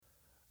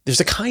There's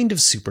a kind of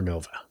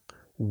supernova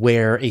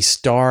where a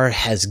star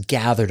has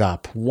gathered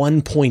up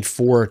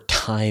 1.4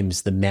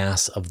 times the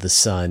mass of the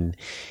sun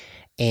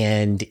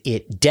and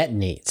it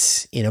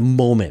detonates in a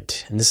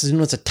moment. And this is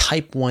known as a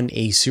type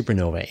 1a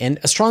supernova. And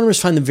astronomers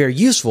find them very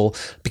useful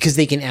because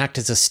they can act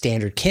as a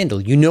standard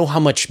candle. You know how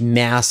much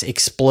mass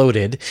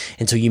exploded,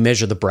 and so you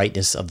measure the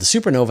brightness of the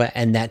supernova,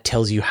 and that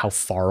tells you how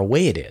far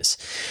away it is.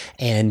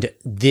 And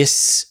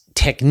this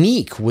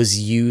technique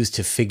was used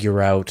to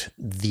figure out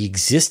the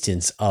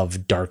existence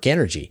of dark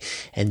energy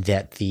and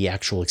that the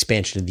actual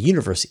expansion of the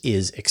universe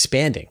is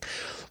expanding.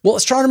 Well,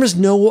 astronomers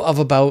know of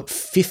about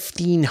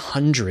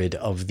 1,500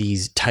 of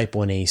these type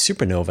 1a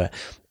supernova,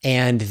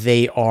 and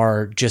they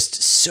are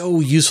just so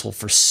useful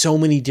for so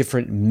many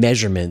different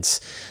measurements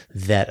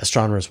that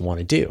astronomers want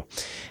to do.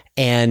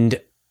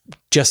 And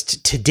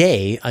just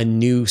today, a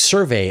new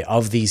survey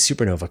of these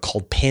supernova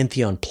called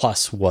Pantheon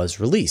Plus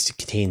was released. It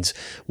contains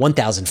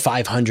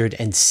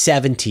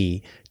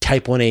 1,570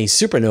 type 1a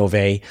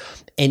supernovae,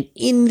 and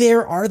in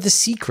there are the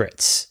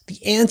secrets,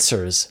 the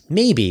answers,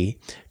 maybe,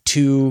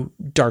 to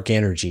dark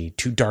energy,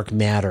 to dark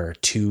matter,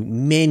 to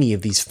many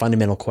of these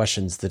fundamental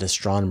questions that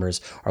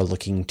astronomers are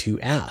looking to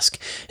ask.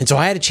 And so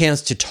I had a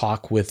chance to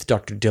talk with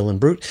Dr. Dillon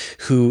Brout,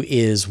 who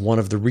is one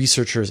of the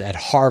researchers at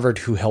Harvard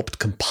who helped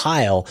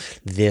compile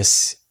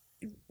this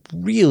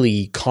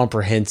really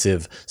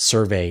comprehensive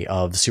survey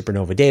of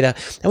supernova data.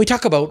 And we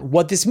talk about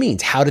what this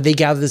means. How do they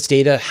gather this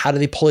data? How do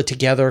they pull it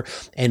together?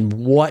 And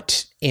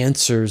what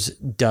answers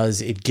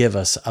does it give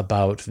us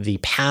about the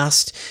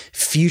past,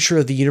 future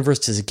of the universe?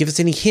 Does it give us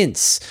any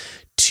hints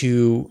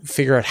to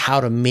figure out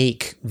how to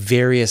make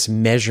various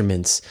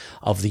measurements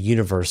of the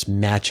universe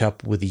match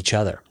up with each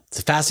other? It's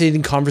a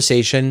fascinating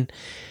conversation,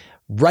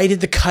 right at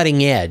the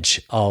cutting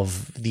edge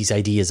of these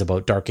ideas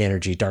about dark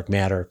energy, dark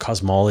matter,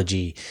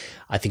 cosmology.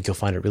 I think you'll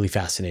find it really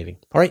fascinating.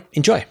 All right,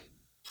 enjoy.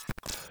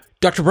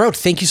 Dr. Brout,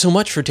 thank you so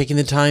much for taking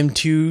the time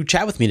to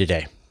chat with me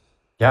today.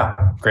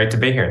 Yeah, great to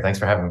be here. Thanks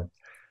for having me.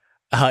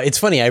 It's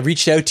funny, I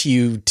reached out to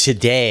you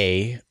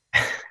today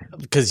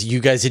because you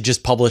guys had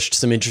just published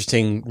some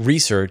interesting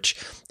research,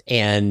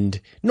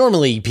 and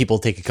normally people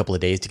take a couple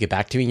of days to get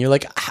back to me, and you're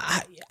like,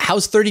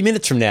 how's 30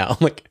 minutes from now? I'm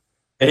like,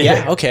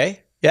 yeah,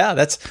 okay. Yeah,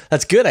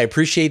 that's good. I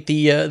appreciate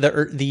the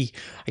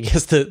I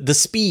guess the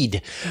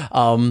speed.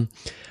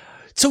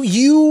 So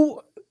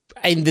you,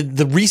 and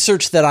the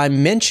research that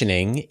I'm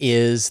mentioning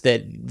is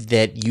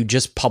that you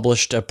just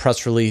published a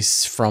press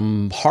release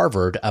from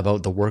Harvard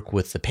about the work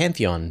with the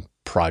Pantheon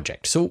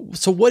project. So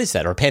what is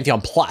that, or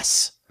Pantheon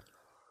Plus?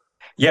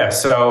 Yeah,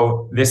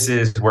 so this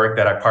is work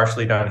that I've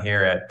partially done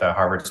here at the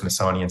Harvard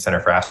Smithsonian Center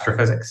for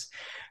Astrophysics,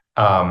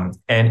 and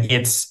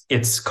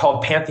it's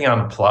called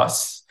Pantheon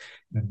Plus.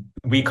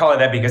 We call it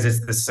that because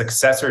it's the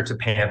successor to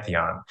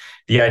Pantheon.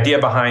 The idea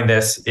behind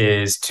this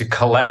is to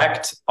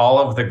collect all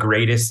of the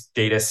greatest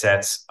data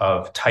sets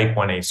of type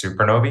 1a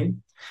supernovae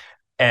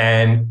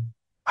and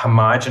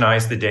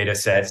homogenize the data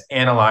sets,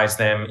 analyze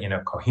them in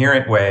a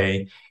coherent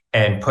way,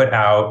 and put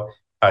out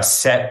a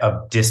set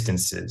of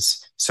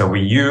distances. So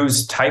we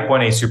use type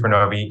 1a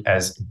supernovae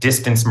as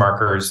distance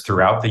markers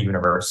throughout the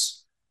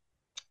universe.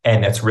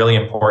 And that's really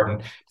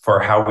important for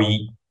how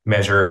we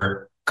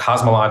measure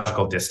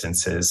cosmological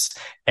distances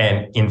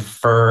and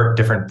infer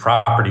different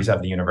properties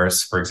of the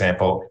universe, for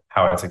example,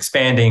 how it's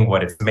expanding,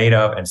 what it's made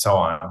of, and so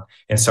on.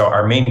 And so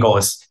our main goal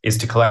is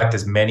to collect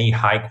as many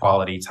high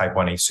quality type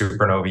 1a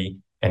supernovae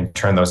and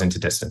turn those into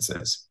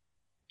distances.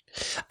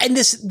 And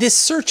this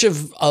search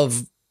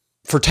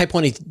for type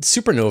 1a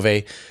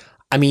supernovae,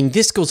 I mean,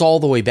 this goes all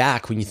the way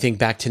back when you think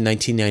back to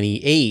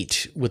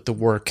 1998 with the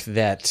work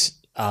that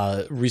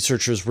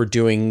researchers were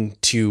doing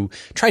to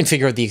try and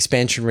figure out the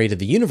expansion rate of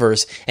the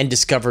universe, and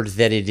discovered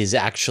that it is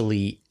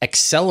actually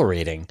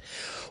accelerating.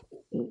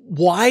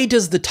 Why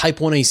does the type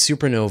 1a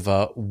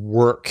supernova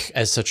work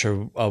as such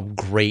a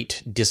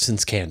great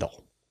distance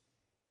candle?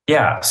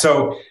 Yeah,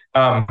 so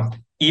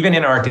even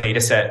in our data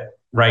set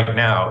right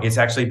now, it's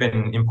actually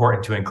been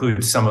important to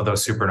include some of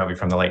those supernovae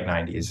from the late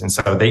 90s. And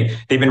so they've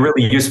been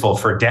really useful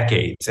for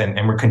decades,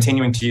 and we're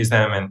continuing to use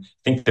them. And I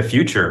think the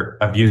future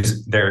of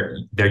their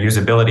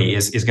usability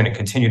is going to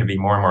continue to be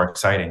more and more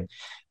exciting.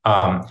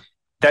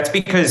 That's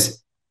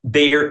because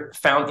they're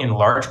found in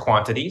large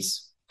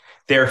quantities.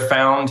 They're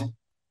found,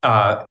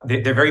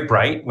 they're very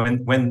bright.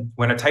 When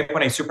a type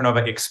 1a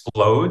supernova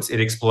explodes,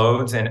 it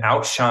explodes and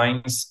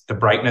outshines the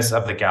brightness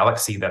of the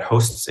galaxy that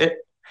hosts it.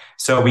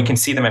 So we can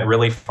see them at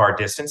really far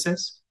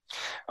distances.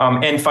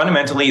 And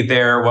fundamentally,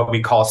 they're what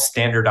we call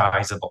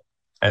standardizable,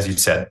 as you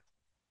said.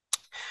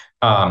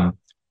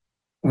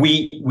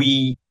 We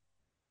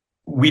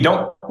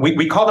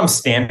call them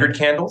standard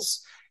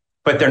candles,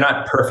 but they're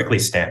not perfectly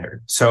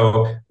standard.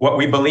 So what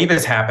we believe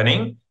is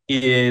happening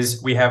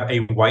is we have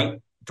a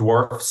white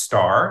dwarf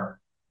star.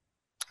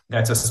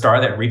 That's a star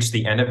that reached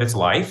the end of its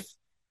life.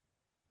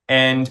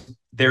 And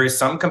there is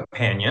some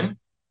companion,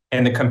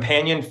 and the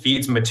companion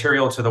feeds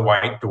material to the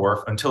white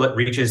dwarf until it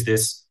reaches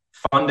this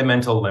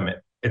fundamental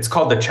limit. It's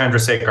called the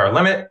Chandrasekhar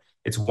limit.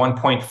 It's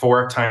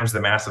 1.4 times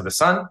the mass of the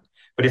sun.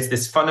 but it's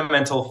this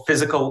fundamental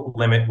physical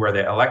limit where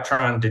the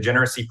electron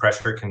degeneracy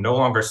pressure can no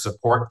longer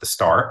support the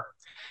star,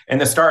 and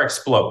the star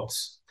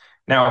explodes.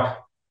 Now,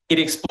 it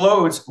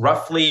explodes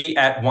roughly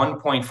at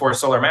 1.4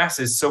 solar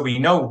masses, so we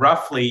know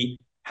roughly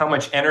how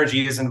much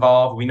energy is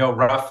involved. We know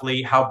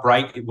roughly how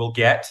bright it will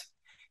get.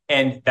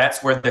 And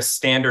that's where the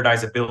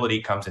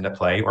standardizability comes into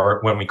play, or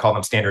when we call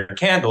them standard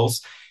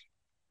candles.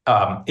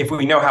 If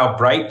we know how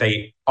bright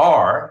they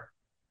are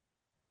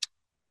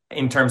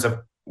in terms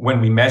of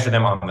when we measure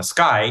them on the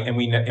sky, and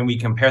we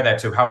compare that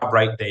to how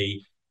bright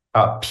they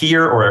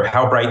appear or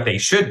how bright they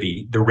should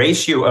be, the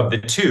ratio of the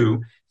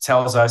two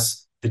tells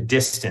us the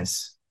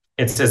distance.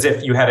 It's as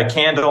if you had a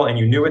candle and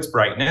you knew its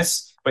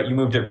brightness, but you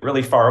moved it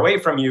really far away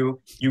from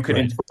you. You could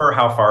infer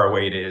how far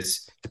away it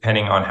is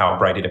depending on how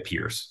bright it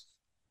appears.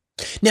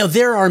 Now,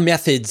 there are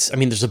methods. I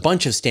mean, there's a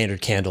bunch of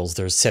standard candles.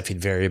 There's Cepheid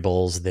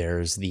variables.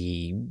 There's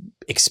the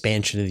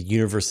expansion of the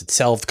universe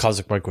itself, the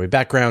cosmic microwave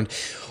background.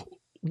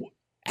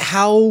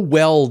 How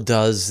well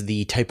does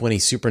the Type 1a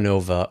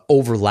supernova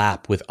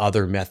overlap with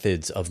other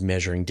methods of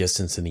measuring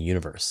distance in the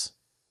universe?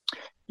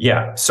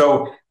 Yeah.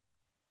 So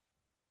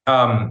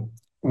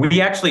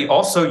we actually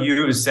also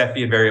use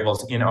Cepheid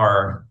variables in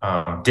our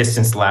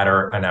distance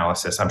ladder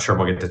analysis. I'm sure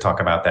we'll get to talk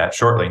about that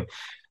shortly.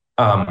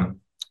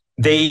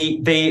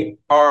 They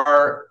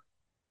are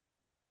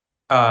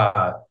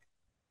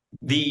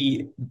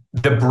the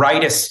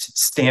brightest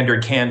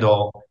standard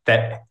candle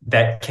that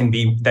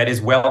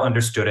is well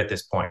understood at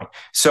this point.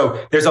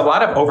 So there's a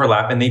lot of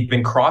overlap, and they've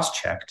been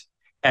cross-checked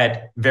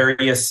at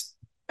various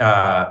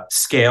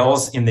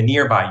scales in the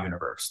nearby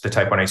universe, the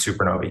Type 1a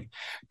supernovae.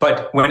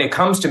 But when it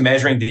comes to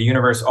measuring the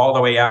universe all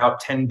the way out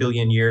 10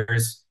 billion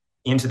years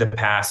into the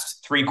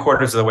past,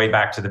 3/4 of the way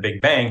back to the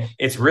Big Bang,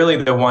 it's really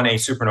the 1a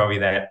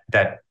supernovae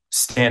that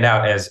stand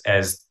out as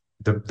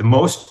the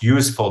most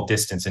useful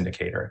distance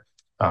indicator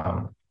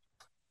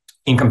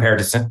in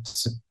comparison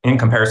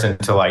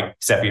to like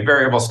Cepheid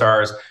variable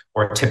stars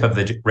or tip of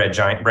the red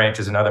giant branch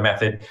is another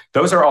method.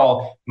 Those are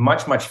all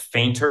much, much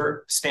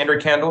fainter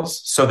standard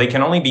candles, so they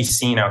can only be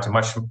seen out to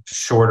much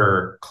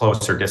shorter,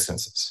 closer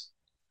distances.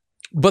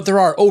 But there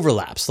are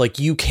overlaps. Like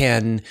you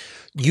can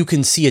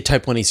see a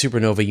Type 1a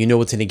supernova, you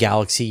know it's in a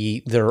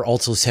galaxy. There are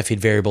also Cepheid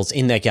variables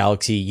in that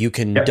galaxy. You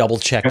can double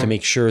check to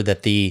make sure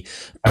that the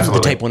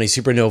Type 1a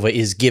supernova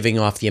is giving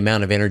off the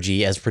amount of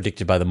energy as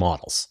predicted by the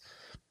models.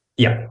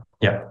 Yeah.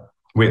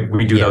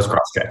 We do those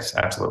cross checks.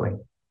 Absolutely.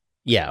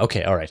 Yeah.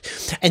 Okay. All right.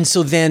 And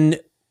so then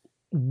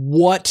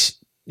what,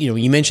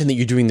 you mentioned that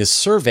you're doing this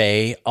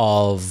survey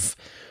of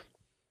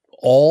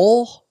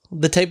all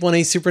the Type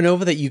 1a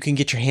supernova that you can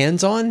get your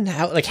hands on.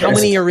 How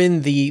many are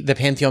in the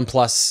Pantheon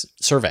Plus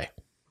survey?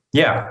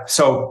 Yeah.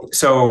 So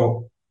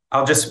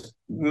I'll just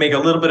make a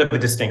little bit of a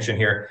distinction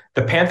here.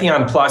 The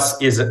Pantheon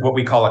Plus is what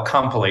we call a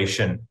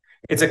compilation.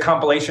 It's a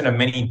compilation of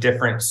many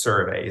different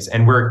surveys,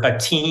 and we're a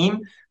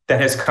team that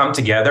has come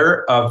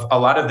together of a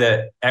lot of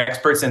the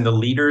experts and the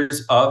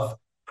leaders of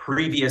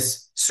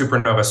previous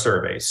supernova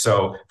surveys.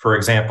 So, for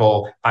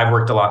example, I've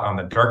worked a lot on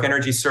the dark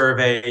energy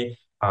survey.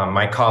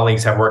 My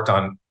colleagues have worked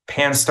on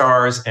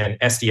Pan-STARRS and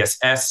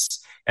SDSS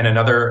and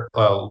another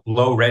low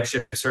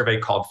redshift survey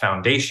called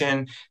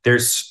Foundation.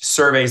 There's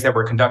surveys that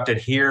were conducted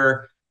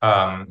here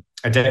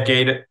a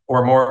decade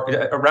or more,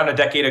 around a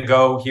decade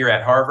ago here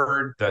at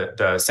Harvard,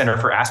 the Center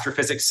for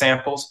Astrophysics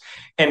samples.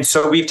 And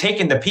so we've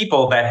taken the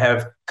people that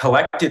have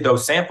collected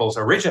those samples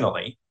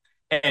originally,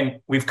 and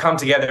we've come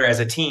together as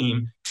a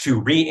team to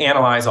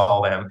reanalyze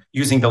all them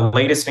using the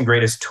latest and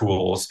greatest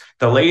tools,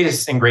 the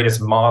latest and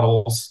greatest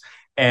models,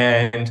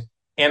 and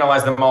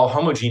analyze them all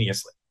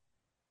homogeneously.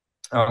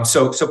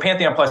 So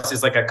Pantheon Plus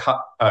is like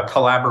a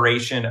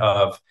collaboration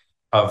of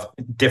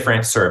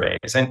different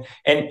surveys. And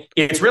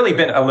it's really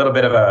been a little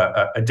bit of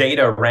a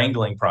data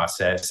wrangling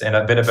process and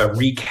a bit of a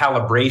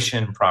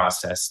recalibration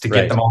process to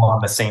get them all on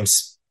the same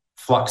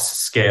flux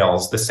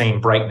scales, the same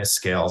brightness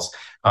scales,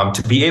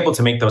 to be able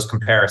to make those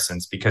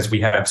comparisons, because we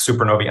have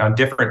supernovae on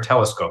different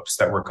telescopes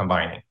that we're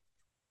combining.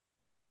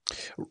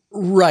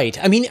 Right.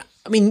 I mean,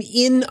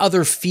 in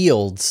other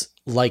fields,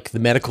 like the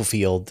medical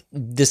field,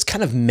 this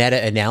kind of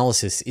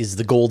meta-analysis is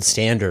the gold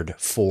standard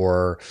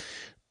for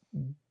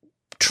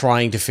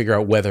trying to figure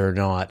out whether or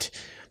not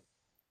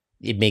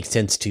it makes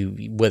sense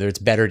whether it's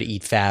better to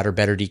eat fat or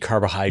better to eat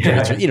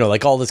carbohydrates, or,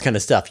 like all this kind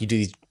of stuff. You do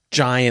these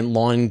giant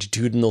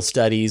longitudinal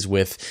studies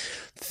with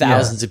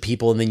thousands of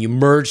people, and then you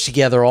merge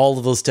together all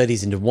of those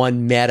studies into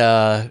one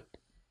meta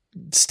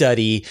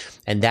study,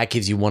 and that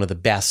gives you one of the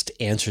best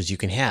answers you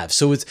can have.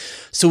 So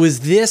is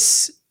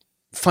this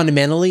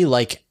fundamentally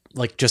like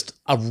just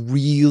a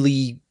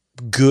really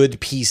good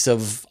piece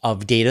of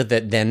data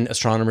that then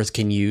astronomers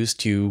can use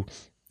to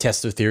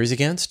test their theories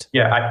against?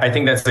 Yeah, I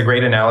think that's a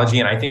great analogy.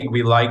 And I think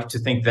we like to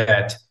think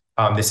that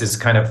this is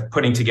kind of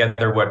putting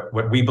together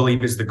what we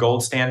believe is the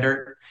gold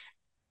standard,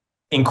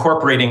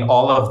 incorporating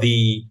all of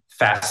the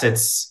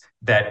facets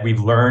that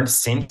we've learned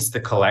since the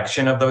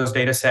collection of those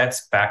data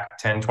sets back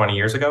 10, 20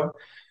 years ago.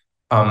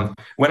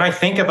 When I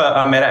think of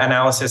a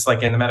meta-analysis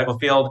like in the medical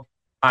field,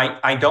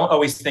 I don't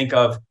always think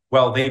of,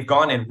 well, they've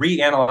gone and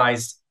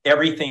reanalyzed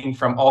everything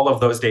from all of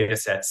those data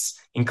sets,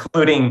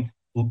 including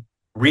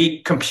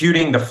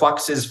recomputing the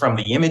fluxes from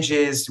the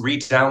images,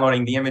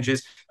 re-downloading the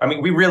images. I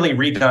mean, we really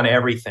redone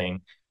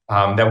everything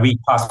that we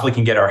possibly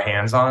can get our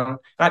hands on.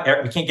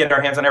 We can't get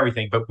our hands on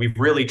everything, but we've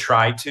really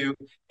tried to.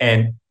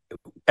 And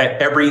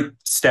at every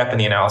step in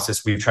the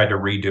analysis, we've tried to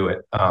redo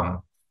it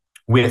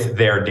with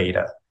their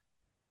data.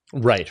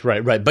 Right.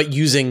 But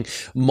using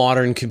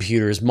modern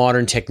computers,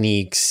 modern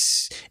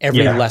techniques,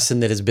 every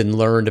lesson that has been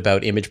learned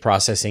about image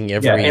processing,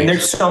 and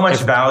there's so much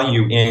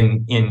value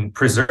in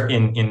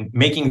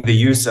making the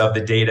use of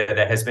the data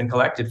that has been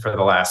collected for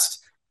the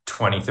last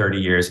 20, 30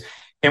 years.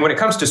 And when it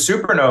comes to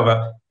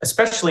supernova,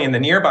 especially in the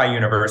nearby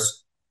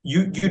universe,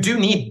 you do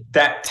need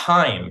that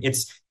time.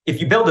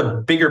 If you build a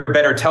bigger,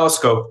 better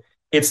telescope,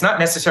 it's not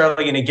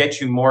necessarily going to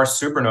get you more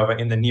supernova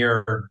in the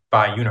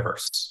nearby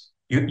universe.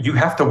 You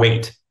have to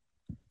wait.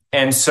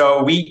 And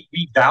so we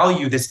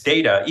value this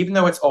data, even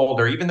though it's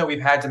older, even though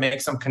we've had to make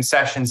some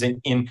concessions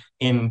in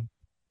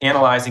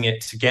analyzing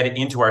it to get it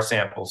into our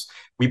samples.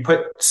 We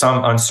put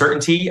some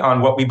uncertainty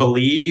on what we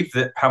believe,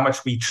 that how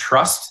much we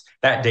trust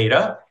that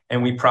data,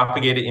 and we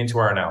propagate it into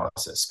our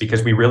analysis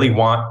because we really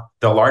want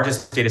the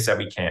largest data set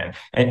we can.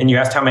 And you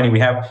asked how many we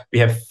have. We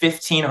have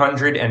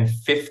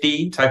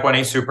 1,550 type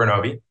 1a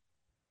supernovae,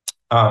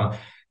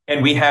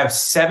 and we have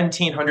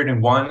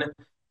 1,701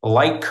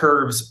 light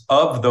curves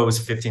of those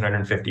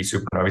 1,550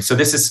 supernovae. So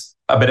this is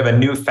a bit of a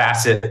new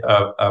facet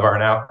of our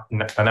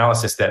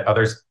analysis that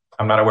others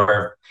I'm not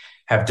aware of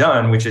have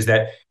done, which is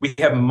that we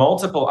have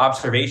multiple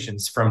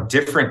observations from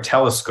different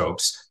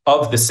telescopes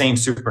of the same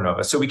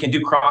supernova. So we can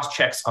do cross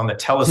checks on the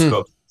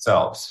telescopes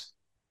themselves.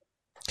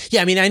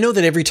 Yeah, I mean, I know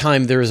that every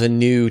time there is a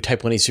new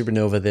Type 1a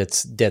supernova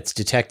that's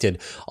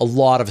detected, a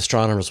lot of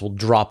astronomers will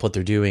drop what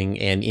they're doing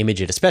and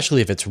image it,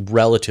 especially if it's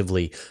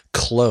relatively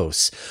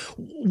close.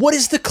 What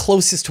is the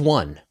closest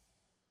one?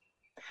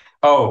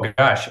 Oh,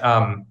 gosh.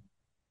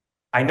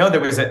 I know there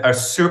was a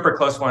super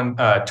close one,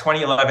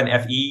 2011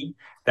 FE,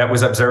 that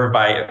was observed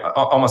by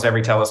almost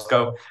every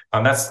telescope.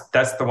 That's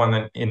the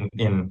one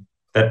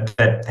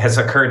that has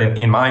occurred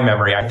in my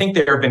memory. I think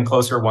there have been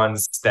closer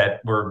ones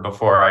that were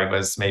before I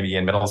was maybe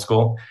in middle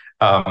school.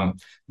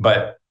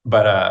 But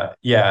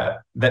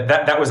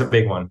that was a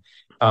big one.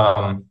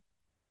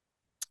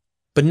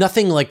 But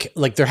nothing like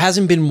there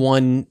hasn't been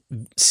one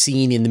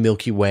seen in the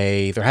Milky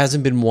Way. There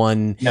hasn't been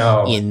one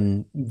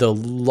in the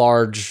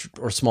Large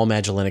or Small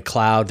Magellanic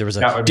Cloud. There was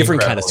a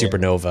different kind of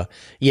supernova.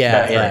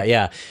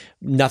 Yeah.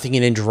 Nothing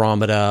in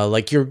Andromeda.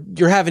 Like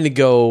you're having to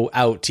go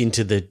out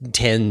into the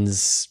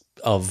tens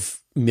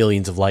of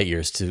millions of light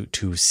years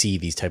to see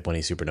these Type 1a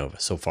supernovas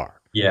so far.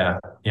 Yeah.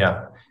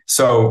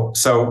 So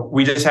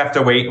we just have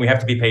to wait. We have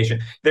to be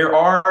patient. There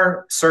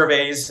are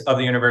surveys of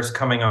the universe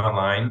coming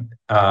online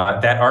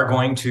that are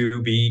going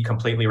to be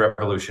completely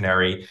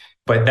revolutionary,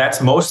 but that's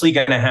mostly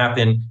going to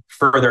happen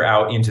further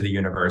out into the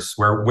universe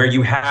where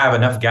you have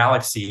enough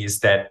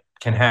galaxies that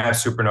can have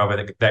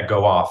supernova that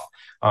go off.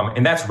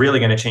 And that's really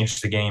going to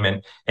change the game.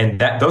 And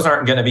that those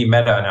aren't going to be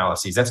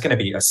meta-analyses. That's going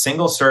to be a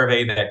single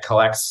survey that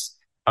collects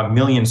 1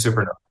 million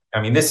supernovae.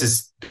 I mean, this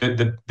is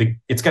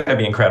it's going to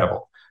be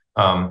incredible.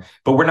 But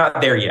we're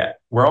not there yet.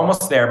 We're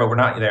almost there, but we're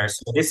not there.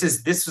 So this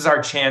is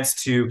our chance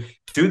to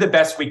do the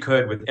best we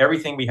could with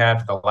everything we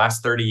have for the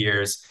last 30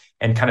 years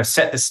and kind of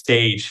set the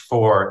stage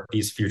for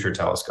these future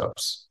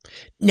telescopes.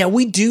 Now,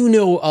 we do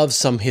know of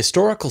some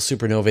historical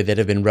supernovae that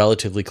have been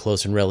relatively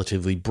close and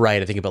relatively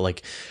bright. I think about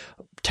like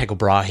Tycho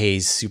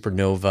Brahe's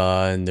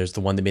supernova, and there's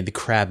the one that made the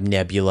Crab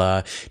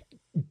Nebula.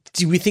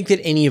 Do we think that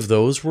any of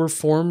those were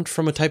formed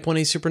from a Type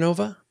 1a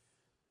supernova?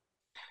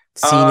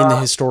 Seen in the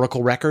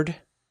historical record?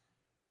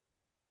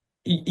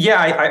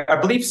 Yeah, I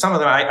believe some of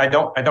them. I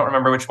don't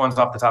remember which ones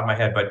off the top of my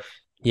head, but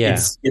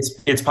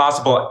it's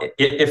possible.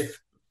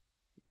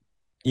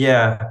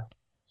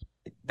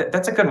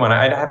 That's a good one.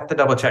 I'd have to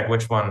double check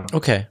which one.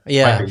 Okay,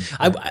 yeah.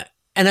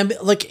 I'm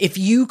like, if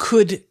you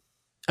could,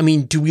 I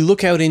mean, do we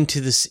look out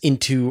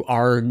into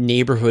our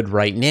neighborhood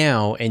right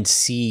now and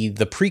see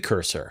the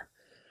precursor?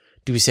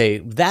 Do we say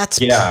that's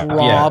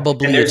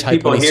probably and there's a Type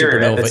people 1a here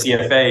supernova? at the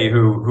CFA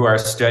who are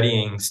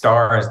studying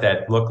stars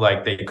that look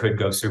like they could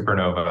go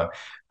supernova.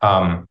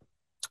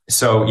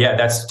 So yeah,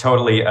 that's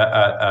totally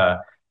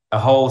a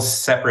whole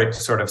separate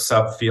sort of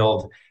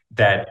subfield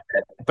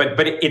but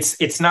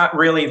it's not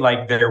really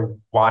like they're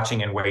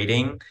watching and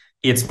waiting.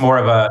 It's more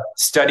of a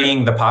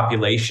studying the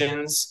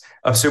populations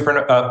of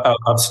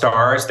of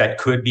stars that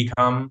could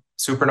become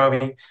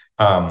supernovae.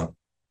 I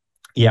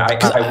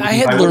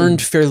had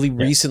learned fairly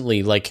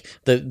recently, like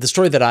the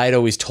story that I had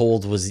always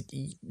told was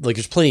like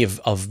there's plenty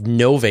of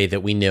novae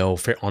that we know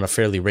on a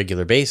fairly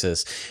regular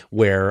basis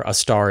where a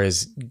star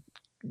is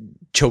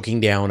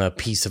choking down a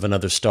piece of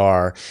another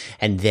star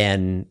and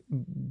then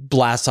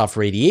blasts off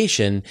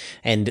radiation.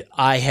 And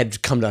I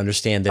had come to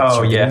understand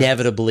that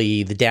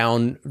inevitably the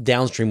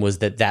downstream was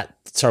that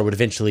star would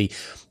eventually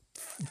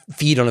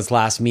feed on its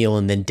last meal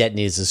and then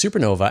detonate as a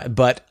supernova.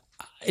 But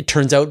it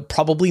turns out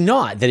probably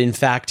not, that in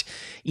fact,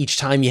 each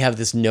time you have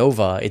this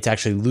nova, it's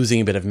actually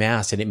losing a bit of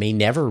mass and it may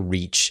never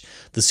reach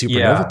the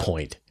supernova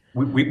point.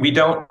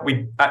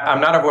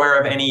 I'm not aware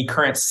of any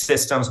current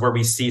systems where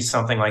we see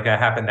something like that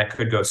happen that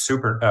could go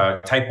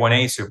type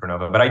 1A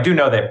supernova. But I do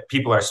know that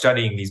people are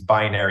studying these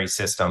binary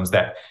systems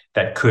that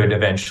could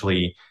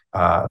eventually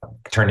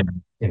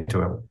turn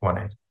into a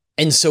 1A.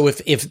 And so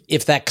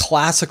if that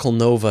classical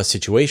nova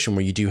situation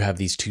where you do have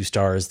these two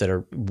stars that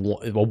are,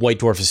 a white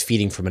dwarf is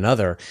feeding from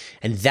another,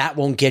 and that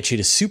won't get you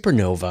to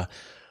supernova,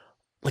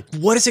 like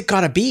what is it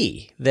got to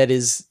be that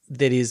is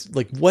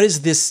like, what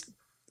is this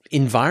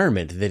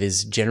environment that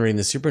is generating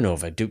the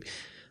supernova?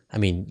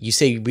 You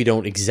say we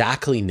don't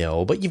exactly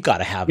know, but you've got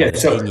to have an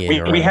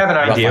opinion. We have an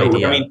idea.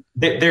 I mean,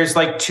 there's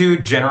like two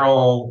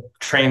general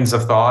trains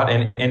of thought,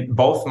 and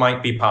both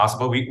might be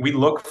possible. We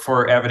look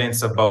for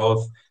evidence of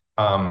both.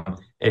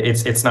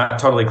 It's not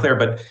totally clear,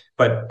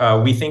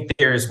 but we think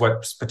there's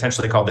what's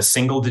potentially called the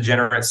single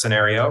degenerate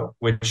scenario,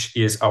 which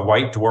is a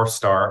white dwarf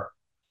star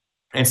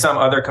and some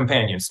other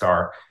companion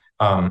star,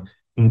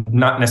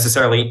 not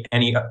necessarily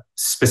any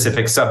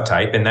specific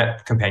subtype, and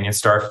that companion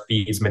star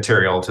feeds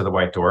material to the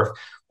white dwarf.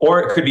 Or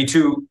it could be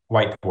two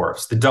white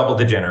dwarfs, the double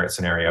degenerate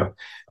scenario,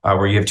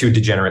 where you have two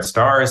degenerate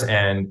stars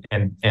and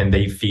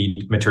they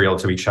feed material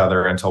to each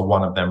other until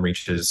one of them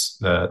reaches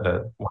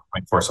the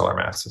 1.4 solar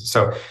masses.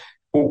 So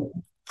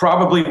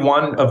probably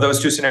one of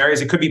those two scenarios.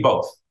 It could be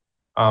both.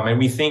 And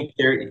we think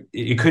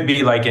it could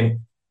be like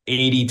an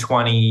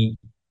 80-20,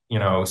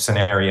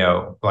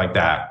 scenario like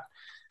that.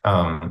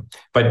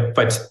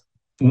 But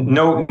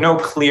no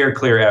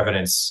clear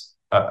evidence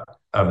of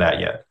that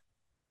yet.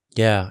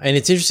 Yeah. And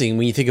it's interesting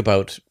when you think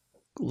about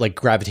like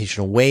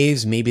gravitational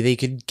waves, maybe they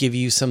could give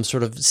you some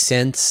sort of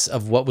sense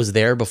of what was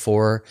there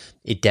before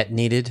it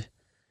detonated.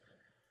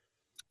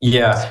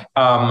 Yeah.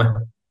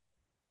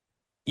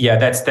 Yeah,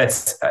 that's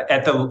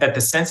at the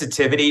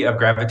sensitivity of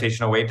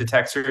gravitational wave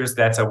detectors.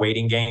 That's a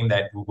waiting game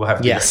that we'll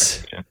have to.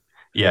 Yes.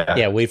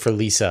 Yeah. Wait for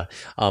Lisa.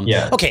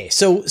 Yeah. Okay.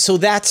 So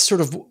that's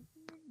sort of,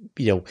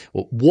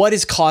 what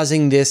is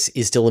causing this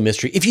is still a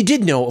mystery. If you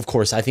did know, of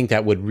course, I think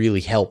that would really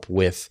help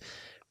with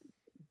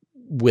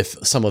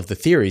some of the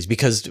theories,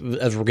 because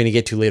as we're going to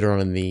get to later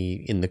on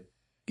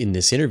in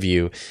this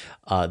interview,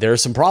 there are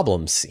some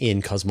problems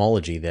in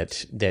cosmology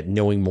that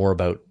knowing more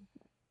about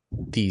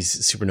these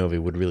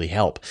supernovae would really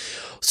help.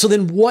 So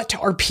then what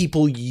are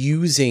people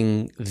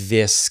using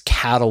this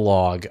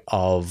catalog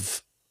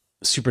of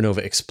supernova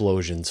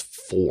explosions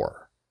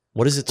for?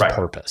 What is its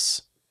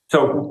purpose?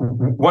 So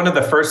one of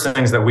the first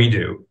things that we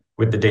do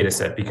with the data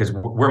set, because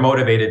we're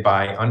motivated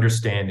by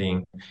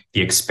understanding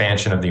the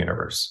expansion of the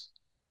universe.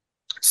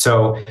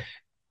 So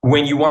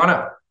when you want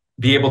to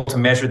be able to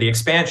measure the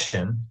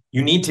expansion,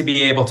 you need to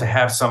be able to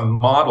have some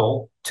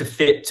model to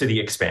fit to the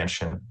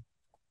expansion.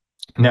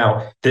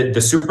 Now, the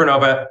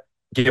supernova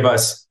give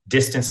us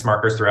distance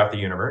markers throughout the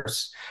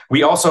universe.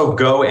 We also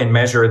go and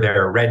measure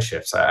their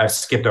redshifts. I've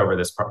skipped over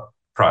this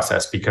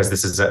process because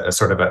this is a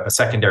sort of a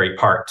secondary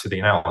part to the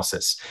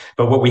analysis.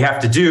 But what we have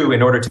to do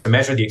in order to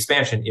measure the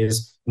expansion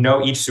is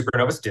know each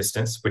supernova's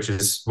distance, which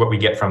is what we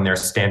get from their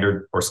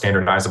standard or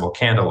standardizable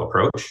candle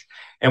approach.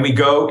 And we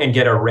go and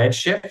get a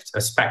redshift,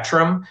 a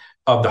spectrum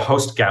of the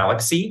host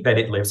galaxy that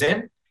it lives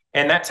in.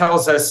 And that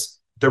tells us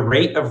the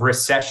rate of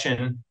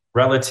recession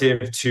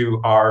relative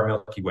to our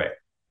Milky Way.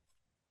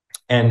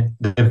 And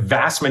the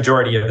vast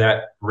majority of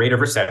that rate of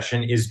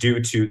recession is due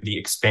to the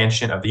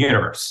expansion of the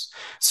universe.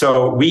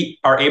 So we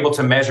are able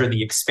to measure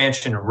the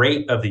expansion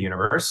rate of the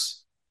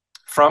universe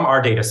from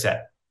our data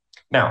set.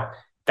 Now,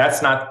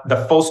 that's not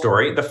the full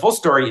story. The full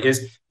story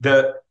is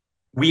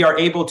we are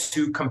able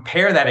to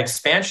compare that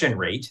expansion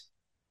rate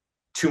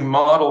to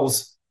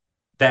models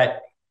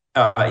that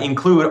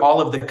include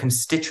all of the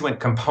constituent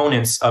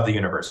components of the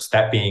universe,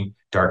 that being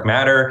dark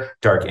matter,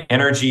 dark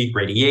energy,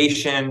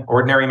 radiation,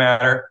 ordinary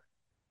matter,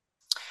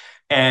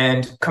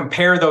 and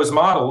compare those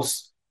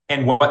models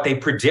and what they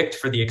predict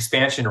for the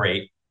expansion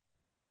rate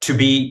to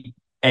be,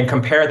 and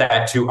compare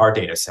that to our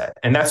data set.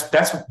 And that's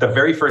the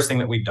very first thing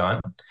that we've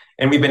done.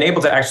 And we've been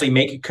able to actually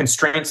make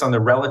constraints on the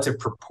relative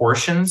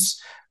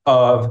proportions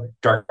of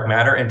dark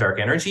matter and dark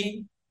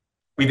energy.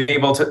 We've been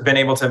able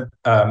to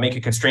make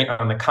a constraint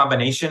on the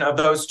combination of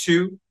those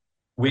two,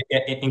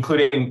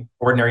 including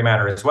ordinary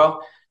matter as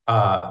well.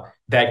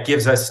 That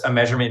gives us a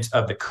measurement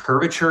of the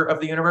curvature of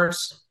the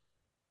universe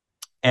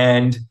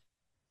and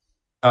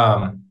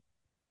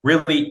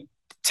really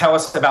tell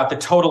us about the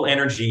total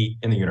energy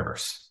in the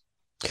universe.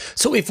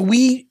 So if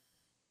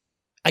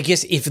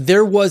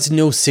there was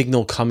no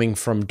signal coming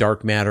from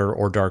dark matter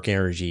or dark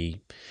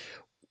energy,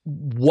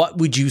 what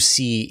would you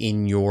see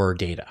in your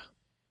data?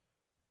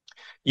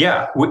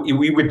 Yeah,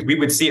 we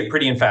would see it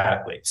pretty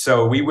emphatically.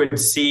 So we would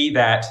see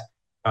that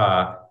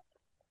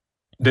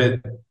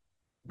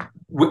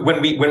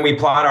when we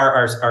plot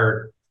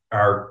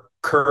our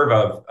curve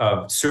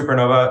of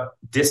supernova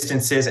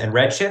distances and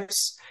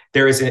redshifts,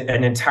 there is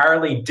an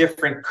entirely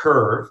different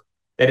curve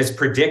that is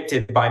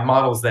predicted by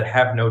models that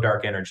have no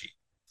dark energy,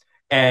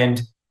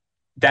 and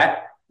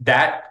that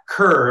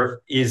curve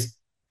is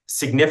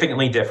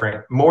significantly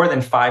different, more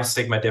than 5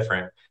 sigma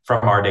different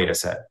from our data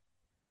set.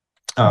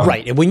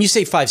 Right. And when you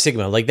say 5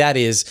 sigma, like that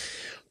is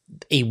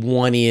a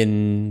 1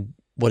 in,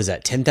 what is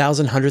that,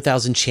 10,000,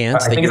 100,000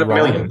 chance I that think it's you're a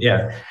wrong? million.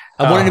 Yeah.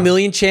 A 1 in a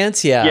million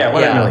chance? Yeah. Yeah,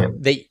 1 in a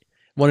million.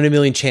 1 in a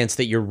million chance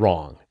that you're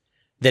wrong.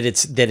 That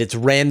it's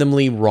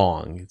randomly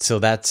wrong. So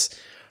that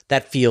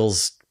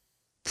feels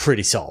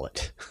pretty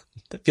solid.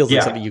 That feels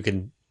like something you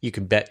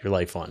can bet your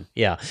life on.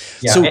 Yeah.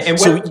 Yeah. So, And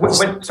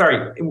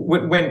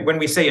when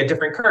we say a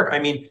different curve, I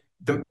mean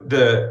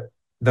the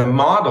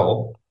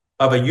model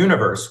of a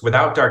universe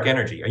without dark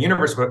energy,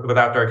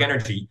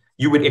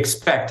 you would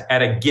expect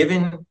at a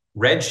given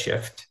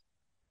redshift,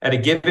 at a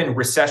given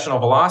recessional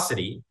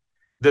velocity,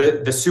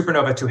 the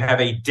supernova to have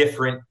a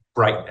different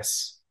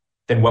brightness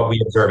than what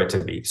we observe it to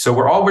be.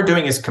 So all we're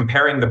doing is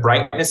comparing the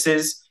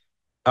brightnesses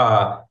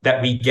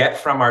that we get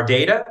from our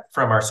data,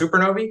 from our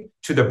supernovae,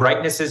 to the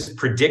brightnesses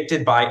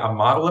predicted by a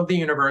model of the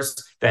universe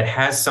that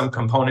has some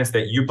components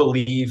that you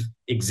believe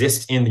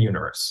exist in the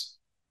universe.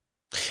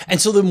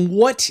 And so then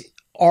what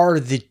are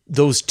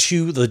those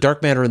two, the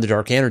dark matter and the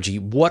dark energy,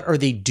 what are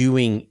they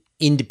doing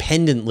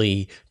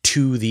independently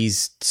to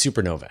these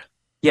supernovae?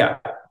 Yeah,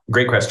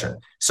 great question.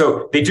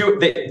 So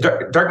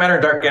dark matter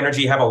and dark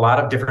energy have a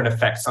lot of different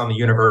effects on the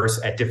universe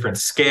at different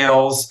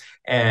scales,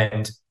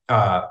 and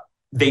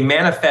they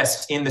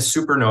manifest in the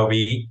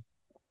supernovae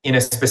in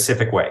a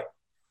specific way.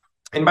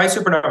 And by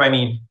supernova, I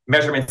mean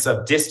measurements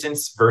of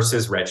distance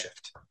versus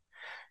redshift.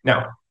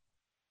 Now,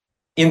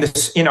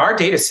 in our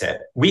data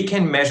set, we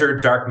can measure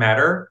dark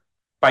matter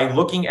by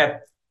looking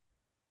at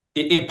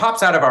it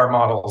pops out of our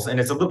models, and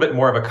it's a little bit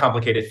more of a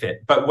complicated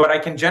fit. But what I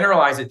can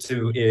generalize it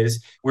to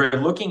is we're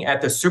looking at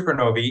the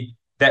supernovae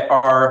that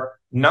are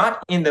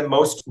not in the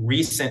most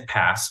recent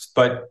past,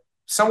 but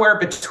somewhere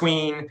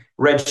between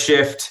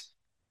redshift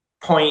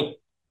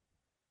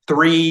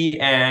 0.3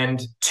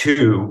 and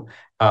 2,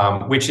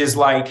 which is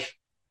like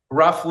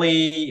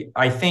roughly,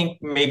 I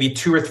think, maybe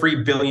 2 or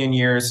 3 billion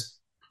years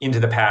into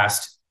the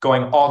past,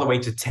 going all the way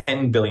to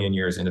 10 billion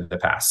years into the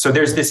past. So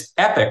there's this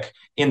epoch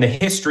in the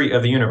history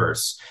of the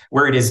universe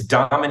where it is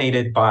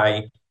dominated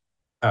by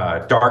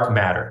dark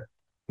matter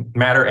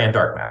and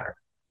dark matter.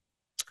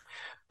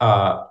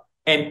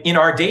 And in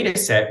our data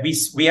set,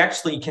 we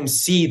actually can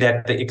see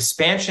that the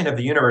expansion of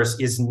the universe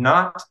is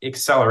not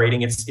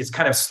accelerating. It's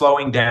kind of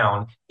slowing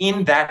down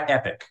in that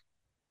epoch.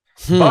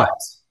 But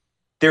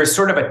there's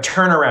sort of a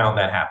turnaround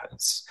that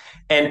happens.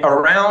 And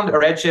around a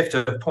redshift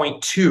of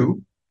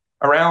 0.2,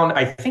 around,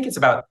 I think it's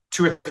about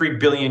 2 or 3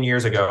 billion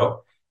years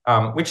ago,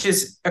 which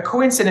is a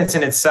coincidence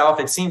in itself.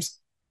 It seems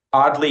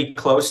oddly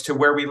close to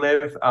where we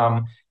live.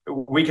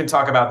 We can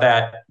talk about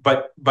that,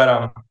 but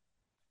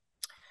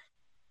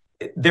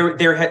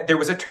there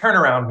was a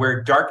turnaround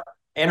where dark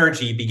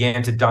energy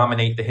began to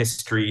dominate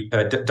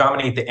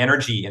dominate the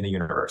energy in the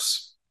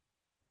universe.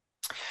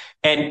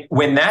 And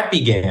when that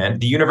began,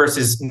 the universe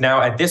is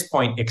now at this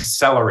point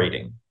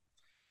accelerating,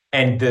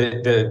 and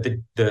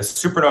the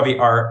supernovae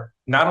are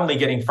not only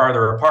getting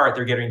farther apart,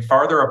 they're getting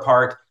farther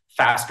apart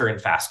faster and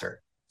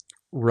faster.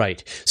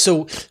 Right.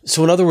 So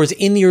in other words,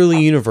 in the early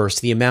universe,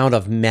 the amount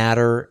of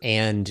matter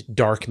and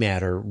dark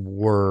matter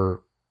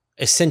were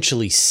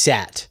essentially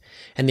set,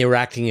 and they were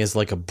acting as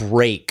like a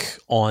brake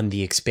on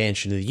the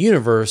expansion of the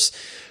universe,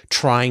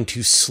 trying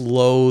to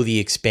slow the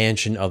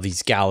expansion of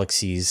these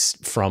galaxies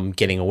from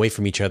getting away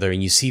from each other.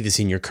 And you see this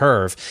in your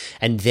curve.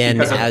 And then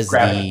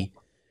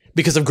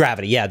because of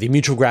gravity, yeah, the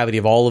mutual gravity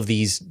of all of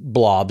these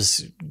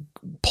blobs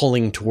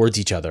pulling towards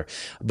each other.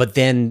 But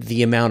then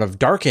the amount of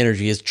dark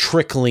energy is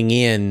trickling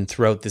in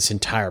throughout this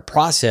entire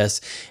process,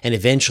 and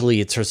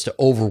eventually it starts to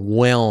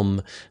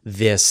overwhelm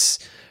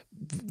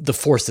the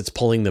force that's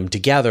pulling them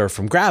together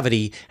from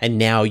gravity, and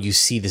now you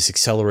see this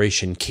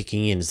acceleration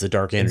kicking in as the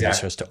dark energy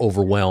starts to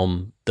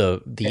overwhelm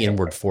the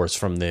inward force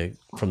from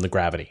the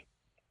gravity.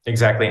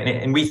 Exactly,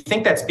 and we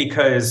think that's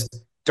because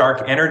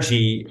dark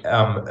energy,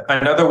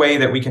 another way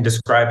that we can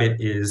describe it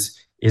is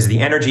the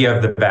energy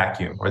of the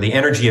vacuum, or the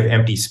energy of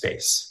empty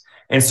space.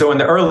 And so in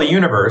the early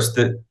universe,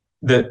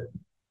 the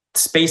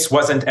space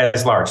wasn't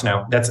as large.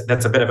 Now that's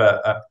a bit of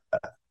a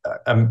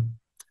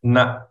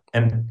not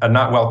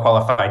well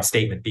qualified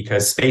statement,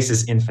 because space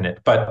is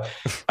infinite, but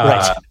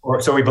right.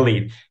 Or so we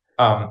believe.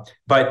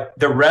 But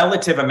the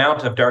relative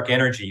amount of dark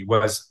energy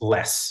was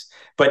less.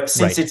 But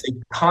since it's a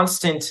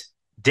constant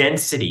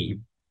density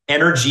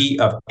energy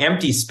of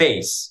empty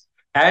space,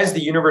 as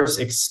the universe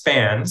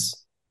expands,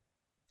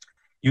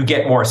 you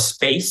get more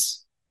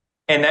space,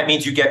 and that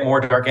means you get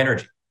more dark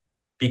energy,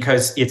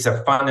 because it's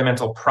a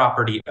fundamental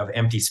property of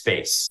empty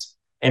space.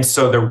 And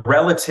so the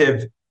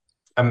relative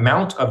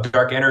amount of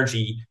dark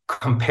energy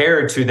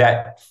compared to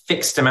that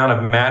fixed amount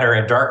of matter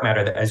and dark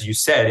matter that, as you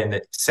said, in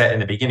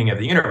the beginning of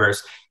the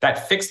universe,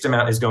 that fixed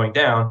amount is going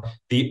down.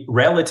 The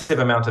relative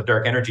amount of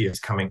dark energy is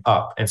coming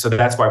up. And so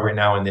that's why we're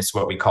now in this,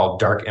 what we call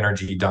dark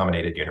energy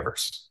dominated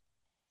universe.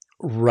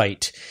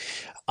 Right.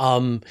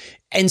 And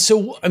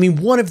so, I mean,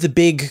 one of the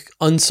big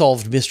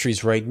unsolved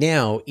mysteries right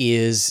now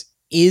is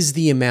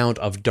the amount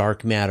of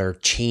dark matter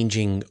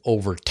changing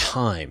over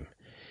time?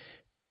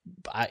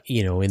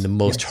 In the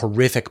most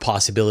horrific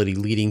possibility,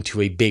 leading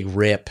to a big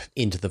rip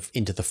into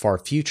the far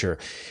future.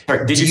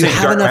 Sorry, did you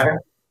say dark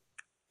matter?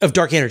 Of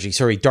dark energy.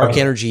 Sorry, dark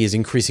energy is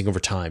increasing over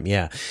time.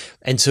 Yeah.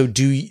 And so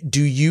do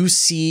you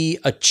see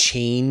a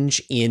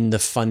change in the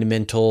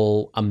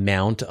fundamental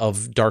amount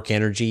of dark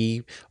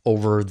energy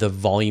over the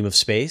volume of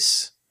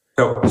space?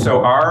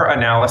 So our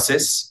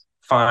analysis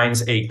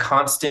finds a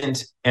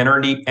constant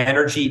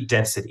energy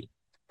density.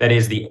 That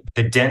is the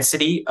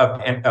density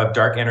of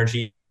dark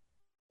energy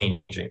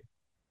changing.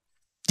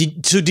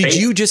 Did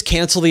you just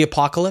cancel the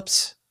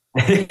apocalypse?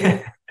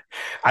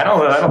 I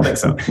don't think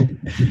so.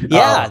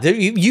 Yeah,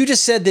 you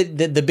just said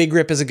that the Big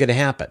Rip isn't going to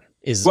happen.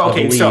 So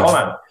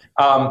hold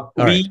on.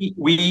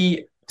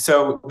 Right.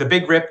 So the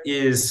Big Rip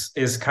is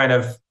kind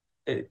of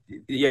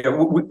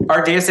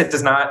our data set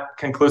does not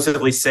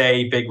conclusively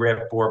say Big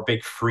Rip or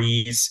Big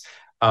Freeze.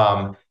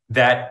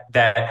 That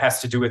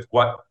has to do with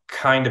what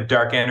kind of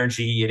dark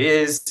energy it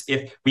is.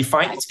 If we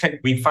find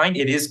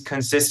it is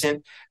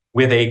consistent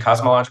with a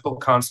cosmological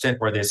constant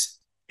or this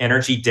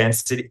energy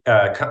density,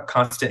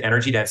 constant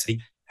energy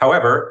density.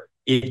 However,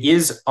 it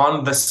is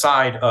on the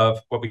side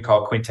of what we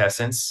call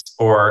quintessence,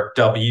 or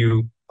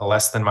W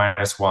less than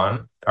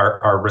 -1,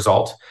 our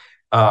result.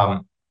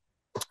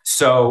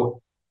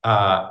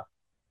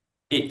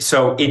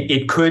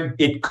 It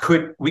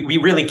could. We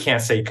really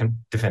can't say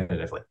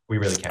definitively. We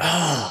really can't.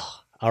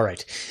 Oh, all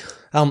right.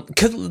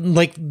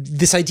 Like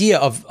this idea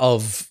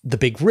of the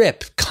Big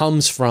Rip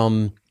comes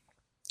from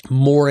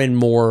more and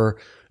more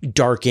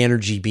dark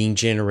energy being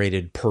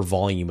generated per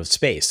volume of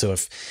space. So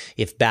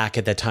if back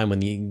at that time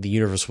when the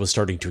universe was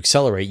starting to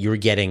accelerate, you were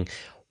getting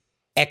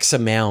X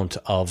amount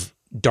of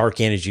dark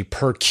energy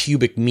per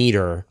cubic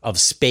meter of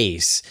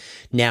space,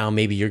 now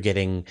maybe you're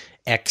getting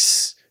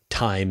X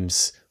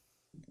times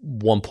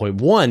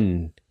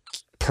 1.1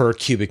 per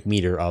cubic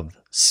meter of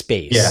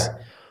space. Yeah.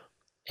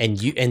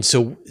 And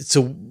so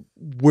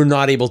we're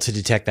not able to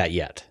detect that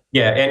yet.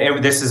 Yeah,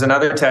 and this is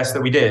another test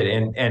that we did,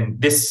 and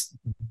this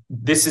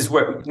is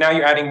what now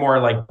you're adding more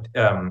like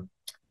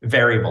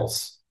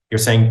variables. You're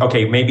saying,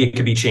 okay, maybe it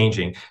could be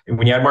changing. And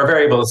when you add more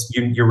variables,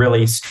 you're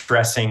really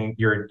stressing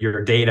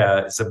your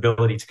data's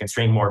ability to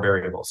constrain more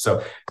variables.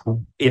 So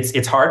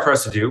it's hard for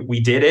us to do.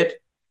 We did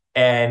it,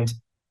 and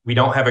we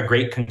don't have a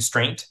great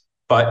constraint,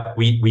 but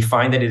we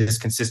find that it is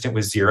consistent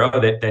with zero.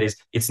 That is,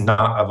 it's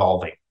not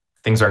evolving.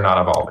 Things are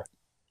not evolving.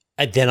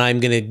 Then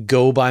I'm going to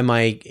go by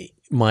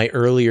my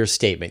earlier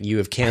statement. You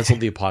have canceled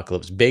the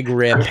apocalypse. Big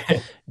Rip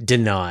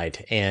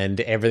denied, and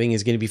everything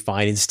is going to be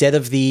fine. Instead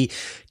of the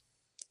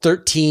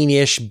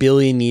 13-ish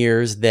billion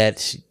years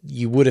that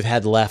you would have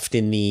had left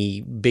in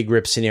the Big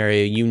Rip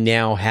scenario, you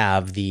now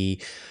have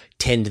the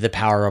 10 to the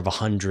power of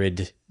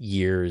 100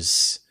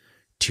 years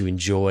to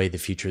enjoy the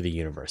future of the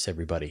universe,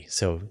 everybody.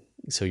 So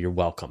you're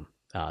welcome.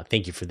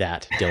 Thank you for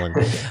that, Dillon.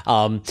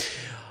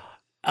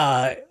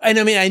 And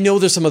I mean, I know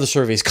there's some other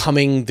surveys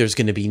coming. There's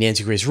going to be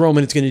Nancy Grace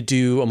Roman. It's going to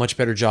do a much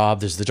better job.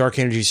 There's the Dark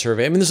Energy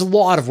Survey. I mean, there's a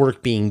lot of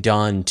work being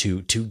done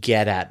to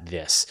get at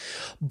this.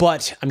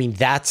 But I mean,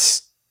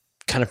 that's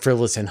kind of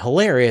frivolous and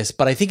hilarious.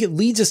 But I think it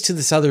leads us to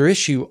this other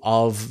issue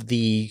of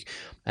the,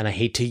 and I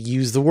hate to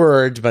use the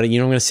word, but I'm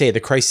going to say the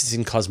crisis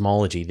in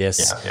cosmology.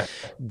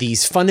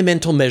 These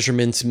fundamental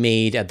measurements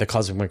made at the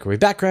cosmic microwave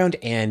background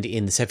and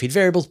in the Cepheid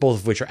variables, both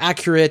of which are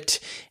accurate,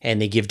 and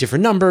they give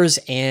different numbers,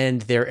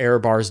 and their error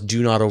bars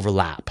do not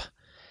overlap.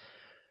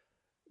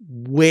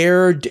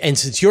 And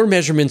since your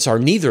measurements are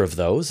neither of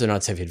those, they're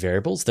not Cepheid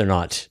variables, they're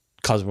not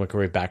cosmic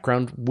microwave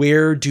background,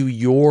 where do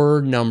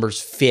your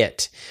numbers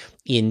fit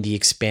in the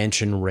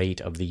expansion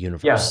rate of the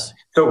universe? Yeah.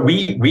 So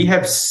we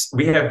have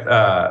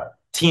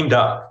teamed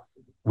up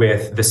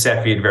with the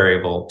Cepheid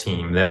variable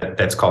team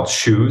that's called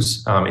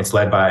SHOES. It's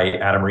led by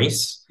Adam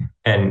Rees,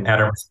 and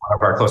Adam is one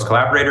of our close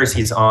collaborators.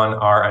 He's on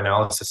our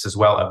analysis as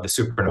well of the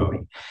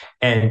supernovae,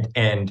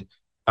 and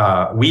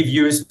we've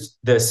used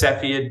the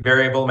Cepheid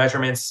variable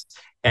measurements,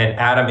 and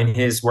Adam in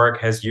his work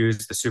has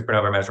used the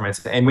supernova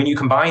measurements. And when you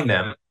combine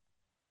them,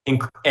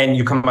 and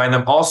you combine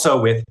them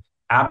also with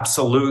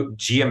absolute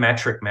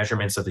geometric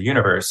measurements of the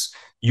universe,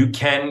 you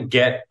can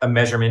get a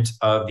measurement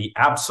of the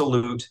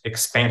absolute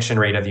expansion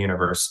rate of the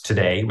universe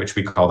today, which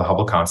we call the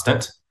Hubble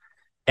constant.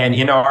 And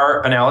in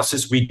our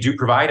analysis, we do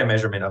provide a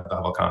measurement of the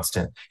Hubble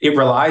constant. It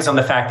relies on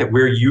the fact that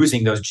we're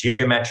using those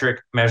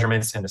geometric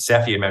measurements and the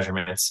Cepheid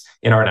measurements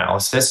in our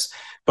analysis.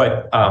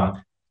 But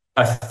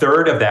a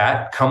third of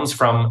that comes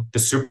from the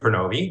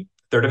supernovae,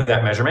 third of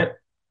that measurement.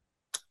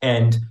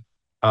 And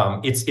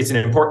it's an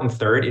important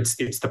third.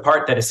 It's the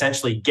part that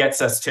essentially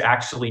gets us to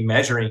actually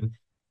measuring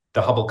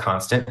the Hubble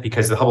constant,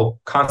 because the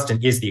Hubble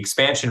constant is the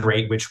expansion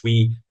rate, which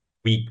we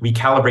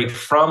calibrate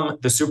from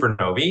the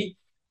supernovae.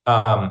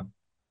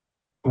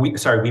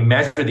 We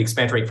measure the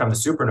expansion rate from the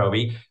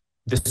supernovae.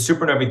 The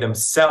supernovae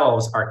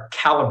themselves are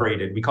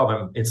calibrated. We call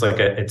them, it's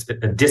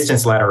a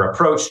distance ladder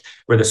approach,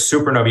 where the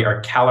supernovae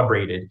are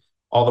calibrated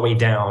all the way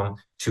down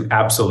to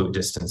absolute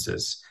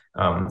distances.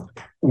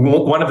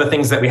 One of the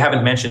things that we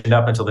haven't mentioned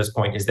up until this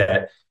point is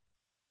that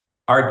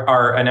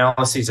our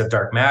analyses of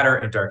dark matter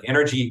and dark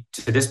energy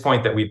to this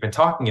point that we've been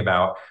talking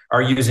about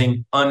are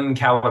using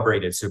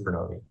uncalibrated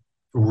supernovae,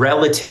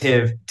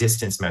 relative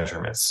distance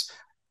measurements.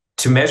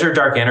 To measure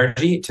dark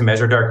energy, to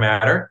measure dark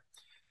matter,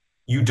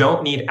 you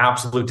don't need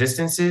absolute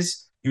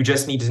distances. You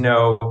just need to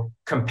know,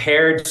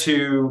 compared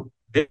to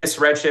this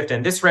redshift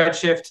and this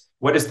redshift,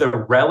 what is the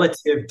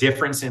relative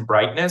difference in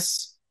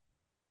brightness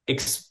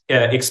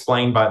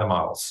explained by the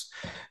models.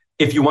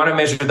 If you want to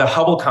measure the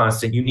Hubble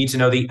constant, you need to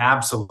know the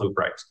absolute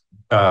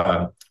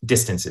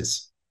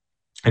distances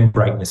and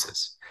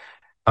brightnesses.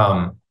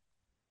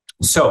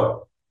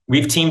 So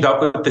we've teamed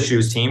up with the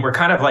shoes team. We're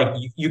kind of like,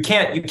 you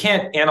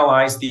can't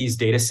analyze these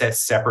data sets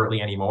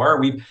separately anymore.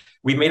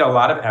 We've made a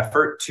lot of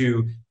effort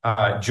to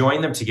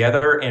join them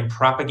together and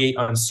propagate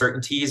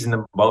uncertainties in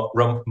the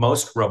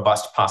most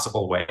robust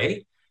possible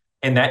way.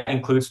 And that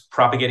includes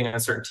propagating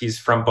uncertainties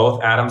from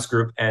both Adam's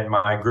group and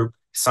my group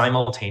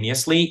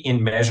simultaneously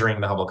in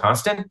measuring the Hubble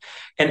constant.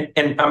 And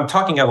I'm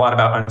talking a lot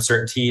about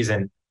uncertainties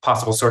and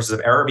possible sources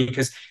of error,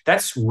 because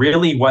that's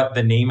really what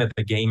the name of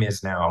the game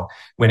is now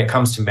when it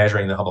comes to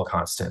measuring the Hubble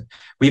constant.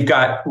 We've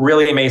got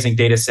really amazing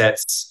data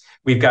sets.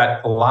 We've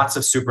got lots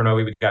of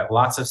supernovae. We've got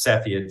lots of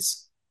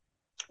Cepheids.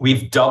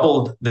 We've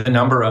doubled the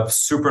number of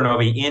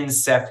supernovae in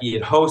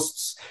Cepheid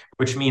hosts,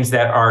 which means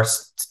that our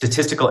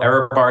statistical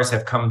error bars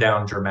have come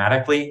down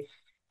dramatically.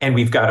 And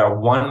we've got a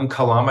 1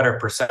 kilometer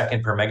per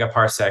second per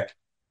megaparsec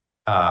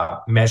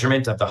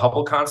measurement of the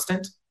Hubble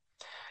constant.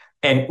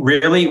 And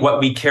really what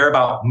we care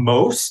about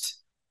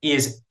most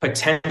is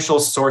potential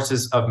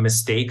sources of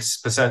mistakes,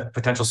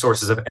 potential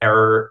sources of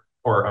error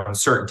or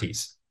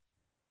uncertainties.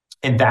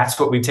 And that's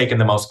what we've taken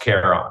the most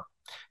care on.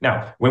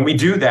 Now, when we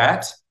do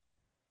that,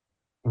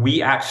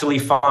 we actually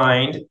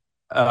find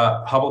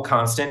a Hubble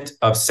constant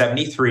of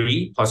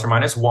 73 plus or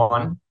minus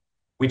 1,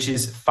 which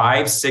is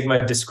 5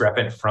 sigma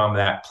discrepant from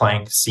that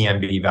Planck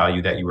CMB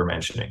value that you were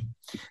mentioning.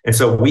 And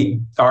so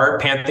our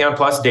Pantheon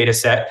Plus data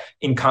set,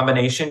 in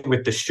combination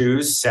with the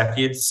shoes,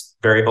 Cepheids,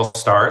 variable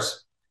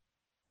stars,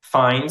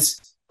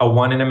 finds a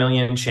 1 in a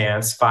million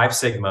chance, 5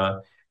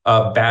 sigma,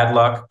 of bad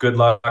luck, good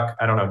luck,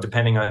 I don't know,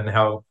 depending on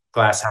how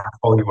glass half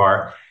full you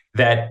are,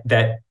 that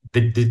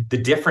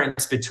the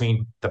difference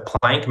between the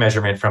Planck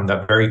measurement from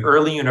the very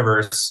early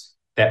universe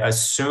that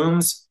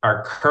assumes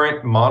our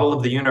current model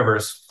of the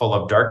universe full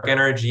of dark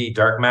energy,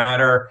 dark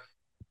matter,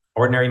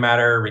 ordinary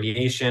matter,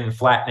 radiation,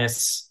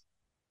 flatness,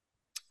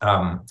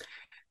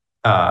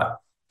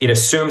 it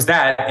assumes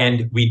that,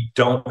 and we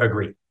don't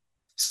agree.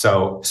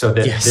 So that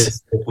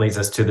this leads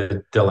us to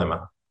the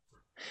dilemma.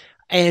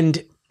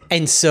 And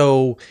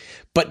so,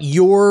 but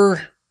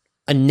your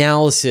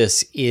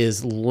analysis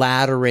is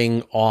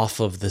laddering off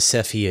of the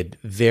Cepheid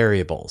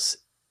variables.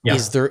 Yeah.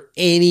 Is there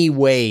any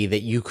way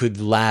that you could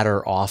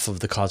ladder off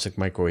of the cosmic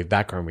microwave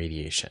background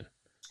radiation?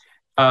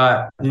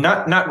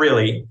 Not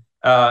really.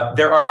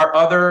 There are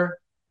other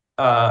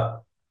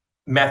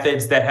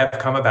methods that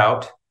have come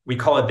about. We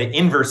call it the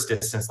inverse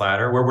distance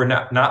ladder, where we're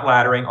not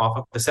laddering off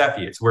of the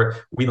Cepheids, where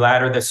we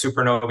ladder the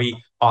supernovae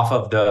off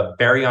of the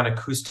baryon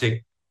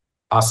acoustic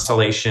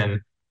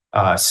oscillation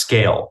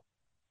scale.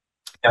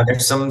 Now,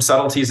 there's some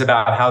subtleties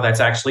about how that's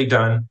actually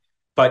done,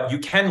 but you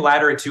can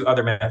ladder it to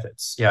other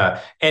methods.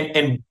 Yeah.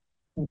 And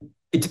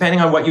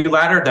depending on what you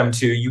ladder them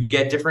to, you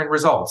get different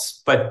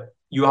results. But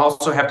you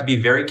also have to be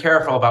very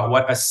careful about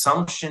what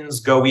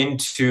assumptions go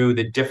into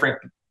the different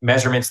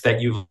measurements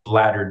that you've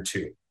laddered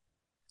to.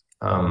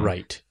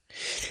 Right.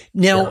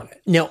 Now,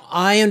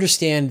 I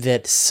understand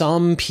that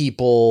some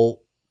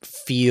people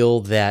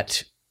feel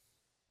that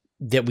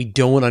we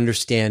don't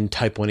understand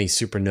type 1a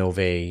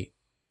supernovae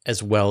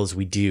as well as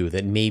we do,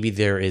 that maybe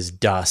there is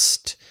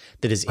dust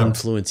that is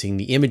influencing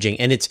the imaging,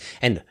 and it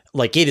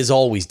is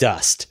always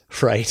dust,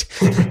 right?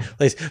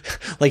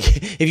 like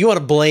if you want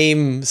to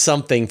blame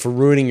something for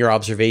ruining your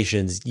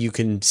observations, you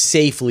can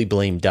safely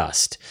blame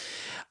dust.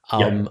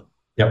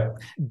 Yep.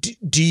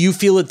 Do you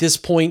feel at this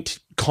point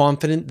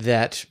confident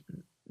that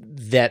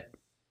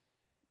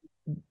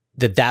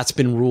that's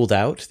been ruled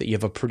out, that you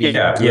have a pretty good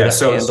handle?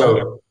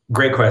 So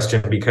great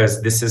question,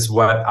 because this is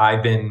what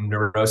I've been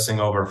neurosing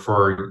over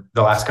for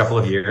the last couple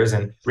of years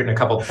and written a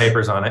couple of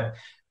papers on it,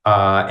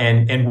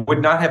 and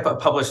would not have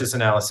published this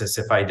analysis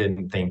if I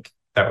didn't think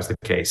that was the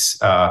case.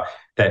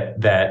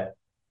 That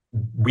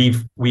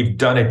we've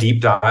done a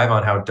deep dive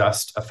on how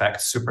dust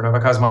affects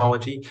supernova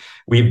cosmology.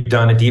 We've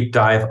done a deep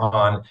dive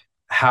on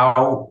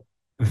how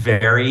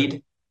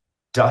varied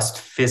dust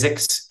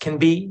physics can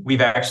be.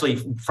 We've actually,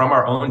 from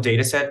our own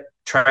data set,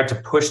 tried to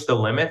push the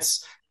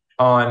limits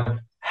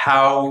on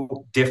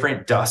how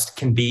different dust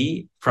can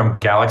be from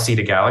galaxy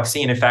to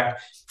galaxy. And in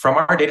fact, from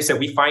our data set,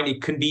 we find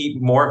it could be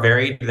more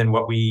varied than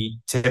what we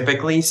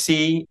typically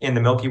see in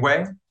the Milky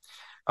Way.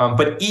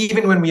 But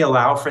even when we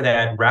allow for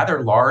that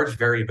rather large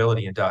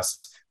variability in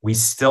dust, we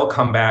still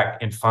come back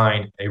and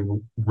find a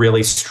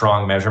really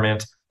strong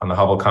measurement on the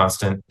Hubble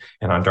constant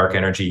and on dark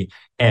energy.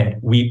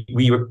 And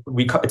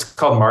it's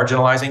called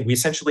marginalizing. We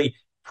essentially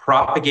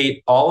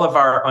propagate all of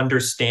our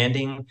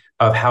understanding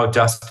of how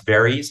dust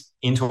varies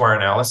into our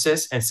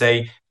analysis and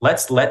say,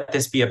 let's let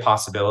this be a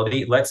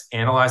possibility. Let's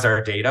analyze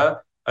our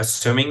data,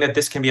 assuming that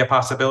this can be a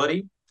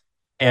possibility,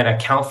 and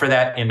account for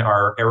that in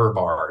our error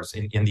bars,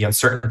 in the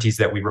uncertainties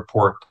that we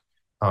report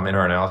in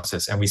our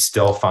analysis, and we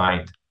still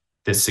find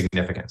this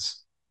significance.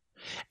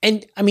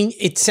 And I mean,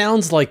 it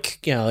sounds like,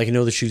 like I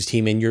know the Shoes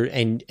team and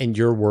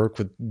your work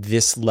with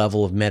this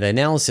level of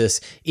meta-analysis,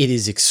 it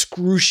is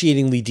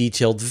excruciatingly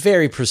detailed,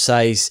 very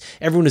precise.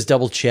 Everyone is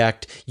double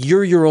checked.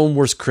 You're your own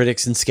worst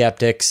critics and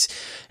skeptics.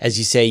 As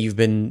you say, you've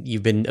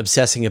been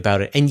obsessing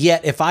about it. And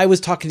yet, if I was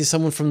talking to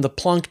someone from the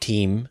Planck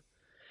team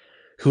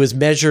who has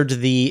measured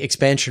the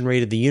expansion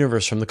rate of the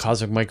universe from the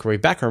cosmic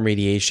microwave background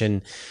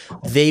radiation,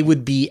 they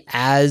would be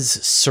as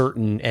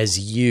certain as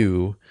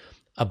you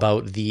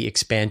about the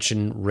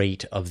expansion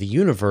rate of the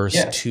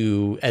universe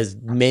to as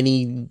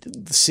many.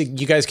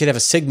 You guys could have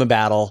a sigma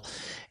battle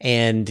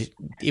and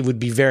it would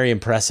be very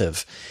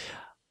impressive.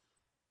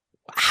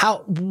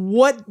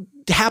 What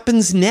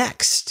happens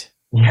next?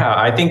 Yeah,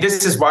 I think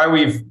this is why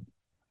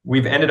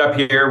we've ended up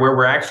here where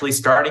we're actually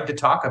starting to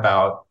talk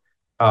about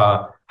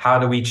how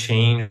do we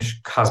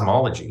change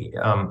cosmology.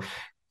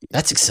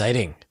 That's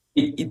exciting.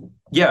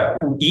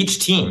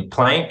 Each team,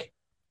 Planck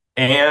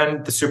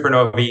and the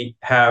Supernovae,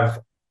 have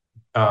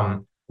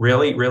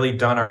really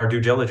done our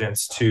due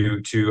diligence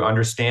to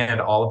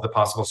understand all of the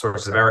possible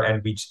sources of error.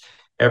 And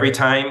every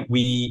time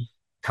we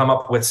come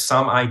up with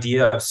some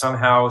idea of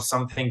somehow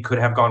something could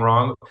have gone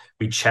wrong,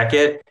 we check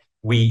it,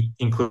 we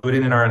include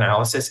it in our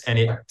analysis, and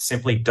it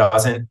simply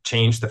doesn't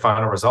change the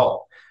final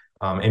result.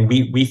 And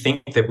we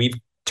think that we've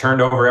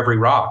turned over every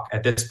rock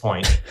at this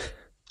point.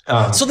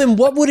 So then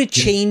what would a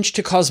change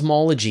to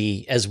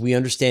cosmology as we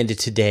understand it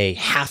today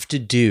have to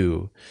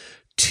do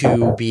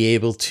to be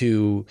able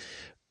to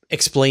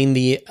explain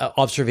the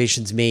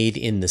observations made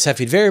in the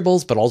Cepheid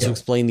variables, but also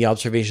explain the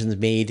observations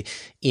made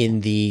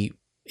in the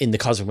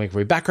cosmic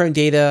microwave background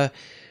data,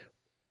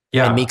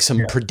 and make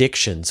some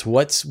predictions?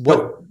 What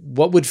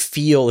would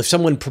feel if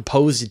someone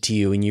proposed it to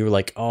you and you were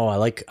like, oh, I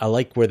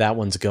like where that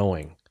one's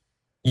going?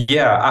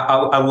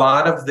 Yeah, a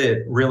lot of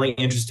the really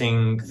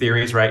interesting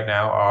theories right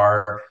now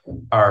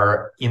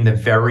are in the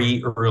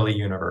very early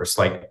universe,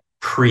 like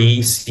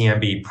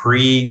pre-CMB,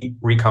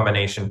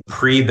 pre-recombination,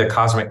 pre the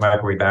cosmic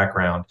microwave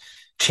background,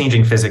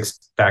 changing physics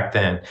back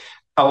then.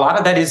 A lot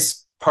of that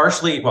is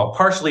partially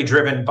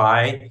driven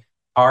by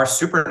our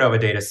supernova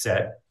data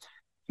set,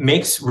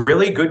 makes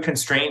really good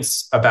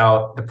constraints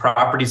about the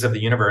properties of the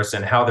universe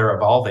and how they're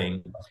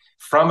evolving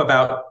from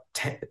about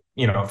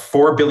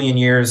 4 billion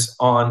years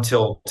on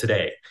till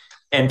today.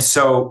 And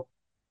so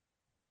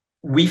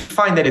we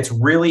find that it's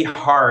really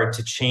hard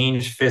to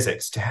change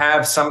physics, to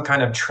have some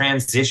kind of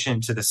transition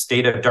to the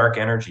state of dark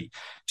energy,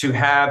 to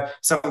have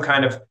some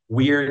kind of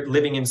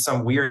living in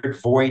some weird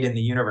void in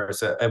the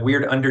universe, a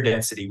weird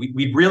underdensity.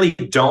 We really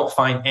don't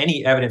find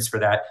any evidence for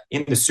that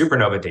in the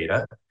supernova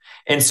data.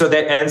 And so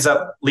that ends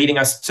up leading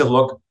us to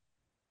look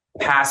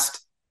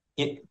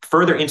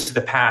further into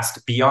the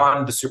past,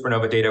 beyond the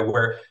supernova data,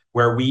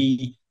 where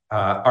we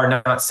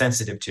are not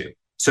sensitive to.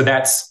 So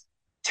that's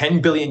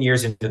 10 billion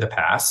years into the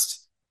past,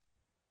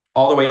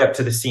 all the way up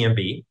to the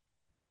CMB,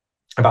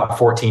 about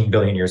 14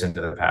 billion years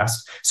into the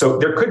past. So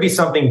there could be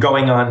something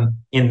going on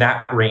in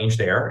that range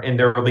there, and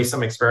there will be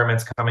some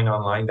experiments coming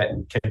online that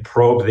can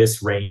probe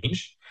this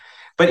range.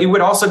 But it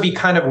would also be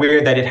kind of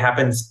weird that it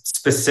happens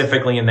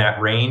specifically in that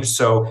range.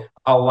 So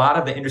a lot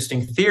of the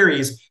interesting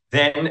theories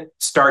then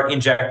start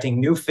injecting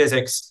new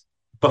physics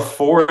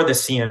before the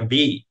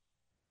CMB.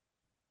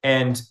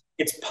 And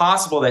it's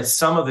possible that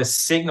some of the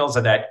signals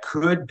of that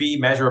could be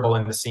measurable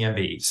in the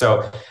CMB.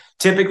 So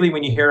typically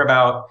when you hear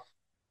about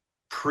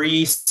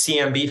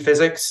pre-CMB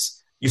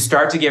physics, you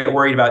start to get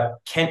worried about,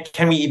 can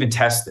we even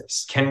test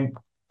this?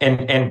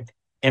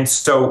 And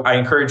so I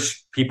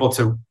encourage people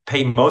to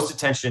pay most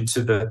attention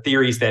to the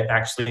theories that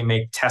actually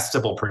make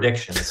testable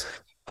predictions.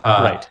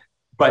 Right.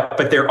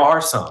 But there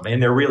are some,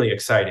 and they're really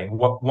exciting.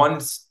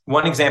 One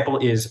example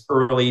is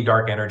early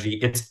dark energy.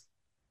 It's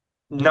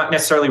not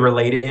necessarily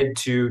related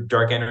to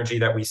dark energy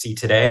that we see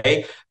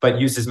today, but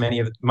uses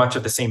much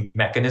of the same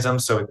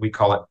mechanisms. So we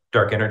call it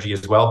dark energy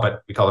as well,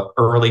 but we call it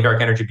early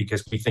dark energy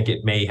because we think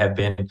it may have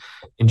been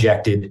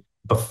injected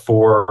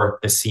before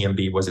the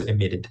CMB was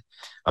emitted.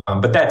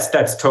 But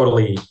that's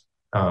totally,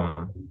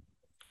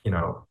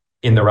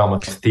 in the realm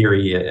of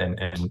theory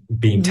and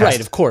being tested. Right,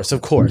 of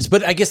course.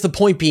 But I guess the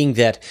point being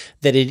that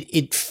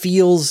it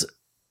feels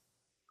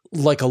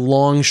like a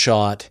long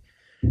shot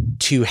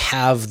to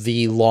have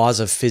the laws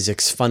of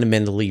physics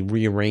fundamentally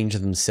rearrange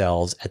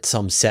themselves at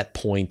some set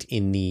point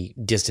in the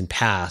distant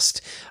past,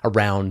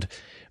 around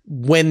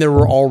when there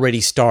were already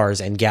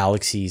stars and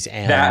galaxies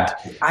and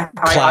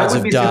clouds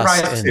of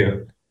dust.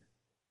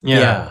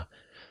 Yeah.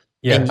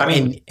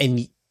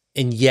 And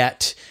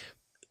yet,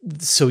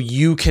 so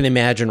you can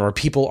imagine, or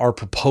people are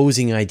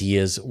proposing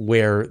ideas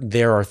where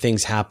there are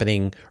things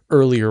happening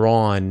earlier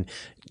on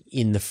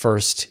in the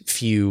first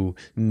few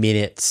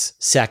minutes,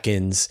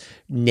 seconds,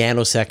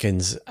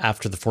 nanoseconds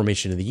after the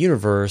formation of the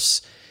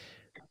universe.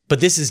 But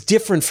this is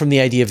different from the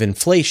idea of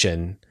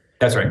inflation.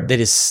 That's right. That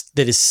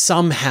is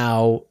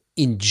somehow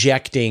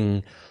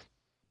injecting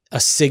a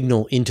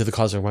signal into the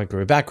cosmic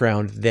microwave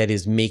background that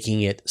is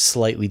making it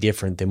slightly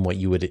different than what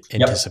you would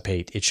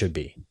anticipate it should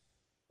be.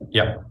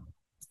 Yep.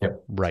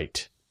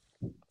 Right.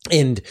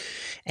 and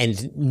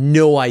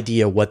no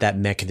idea what that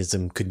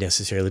mechanism could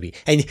necessarily be.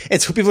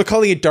 And so people are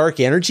calling it dark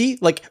energy,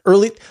 like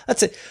early.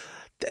 That's it.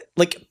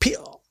 Like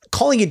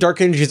calling it dark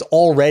energy is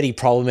already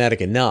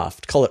problematic enough.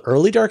 To call it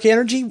early dark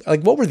energy,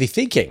 like what were they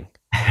thinking?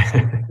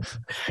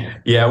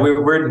 Yeah,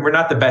 we're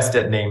not the best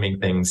at naming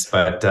things,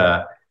 but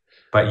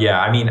yeah,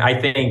 I mean, I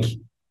think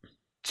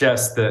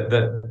just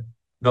the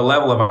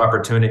level of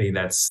opportunity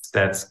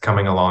that's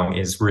coming along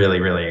is really,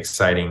 really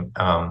exciting.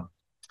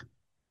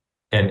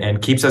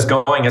 And keeps us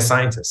going as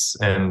scientists.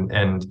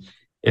 And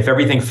if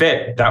everything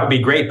fit, that would be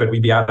great, but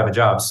we'd be out of a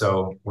job.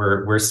 So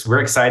we're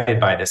excited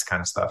by this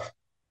kind of stuff.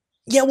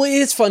 Yeah, well,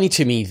 it's funny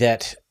to me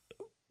that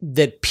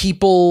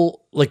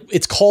people, like,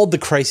 it's called the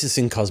crisis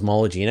in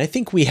cosmology, and I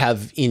think we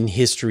have in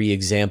history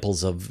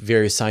examples of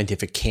various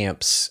scientific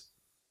camps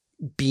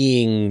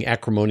being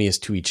acrimonious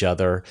to each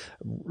other,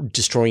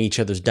 destroying each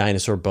other's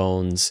dinosaur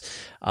bones,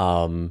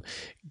 calling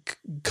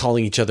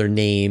each other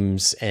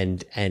names,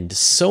 and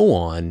so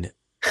on.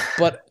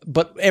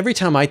 But every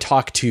time I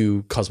talk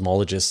to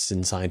cosmologists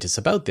and scientists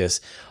about this,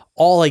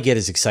 all I get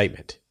is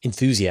excitement,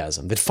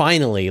 enthusiasm, that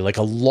finally, like,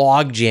 a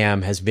log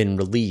jam has been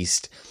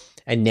released,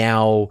 and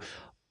now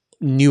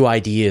new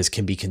ideas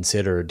can be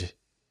considered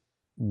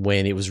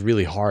when it was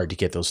really hard to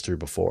get those through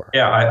before.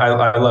 Yeah,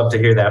 I love to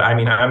hear that. I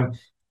mean,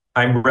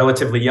 I'm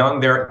relatively young.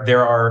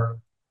 There are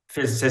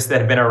physicists that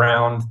have been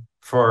around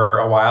for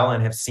a while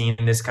and have seen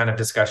this kind of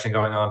discussion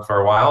going on for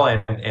a while,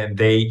 and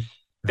they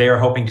are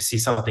hoping to see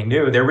something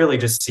new. They're really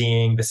just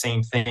seeing the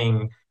same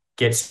thing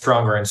get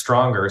stronger and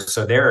stronger.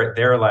 So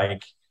they're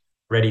like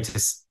ready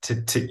to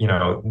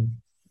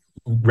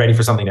ready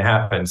for something to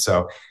happen.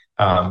 So,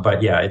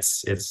 but yeah,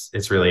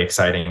 it's really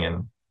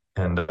exciting,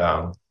 and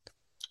our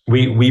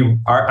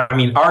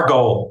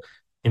goal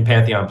in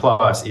Pantheon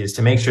Plus is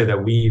to make sure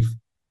that we've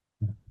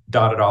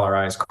dotted all our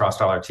I's,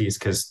 crossed all our T's,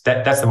 because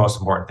that's the most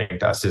important thing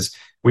to us. Is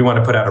we want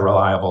to put out a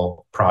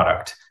reliable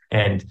product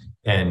and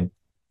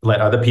let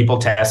other people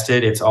test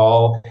it. It's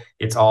all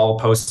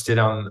posted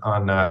on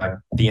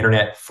the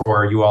internet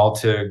for you all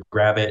to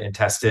grab it and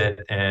test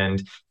it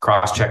and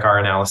cross check our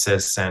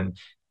analysis. And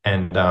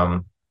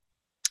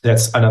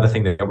that's another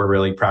thing that we're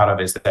really proud of,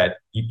 is that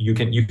you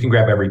can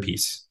grab every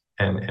piece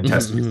and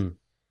test it.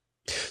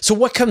 So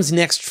what comes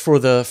next for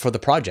the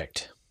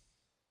project?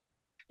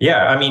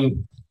 Yeah, I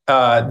mean,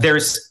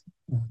 there's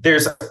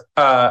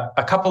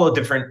a couple of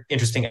different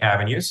interesting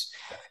avenues.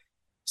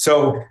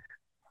 So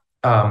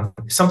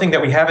something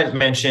that we haven't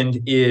mentioned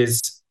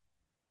is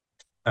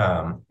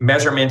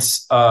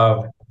measurements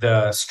of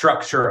the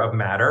structure of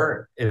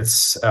matter.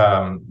 It's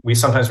we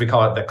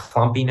call it the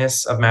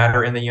clumpiness of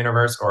matter in the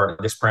universe, or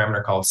this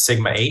parameter called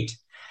sigma 8.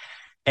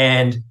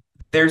 And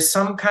there's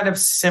some kind of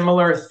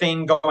similar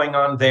thing going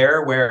on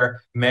there,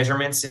 where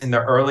measurements in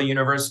the early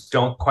universe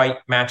don't quite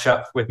match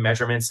up with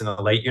measurements in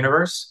the late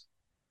universe.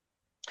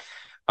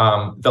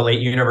 The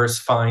late universe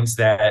finds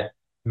that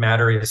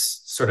matter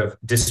is sort of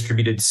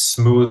distributed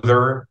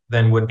smoother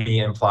than would be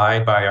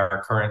implied by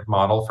our current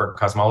model for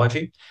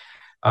cosmology.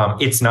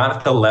 It's not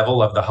at the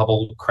level of the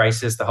Hubble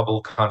crisis, the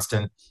Hubble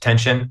constant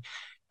tension,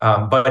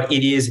 but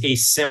it is a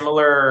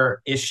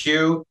similar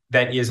issue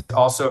that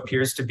also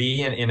appears to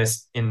be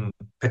in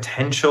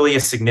potentially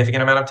a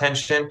significant amount of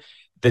tension.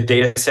 The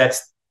data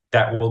sets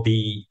that will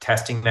be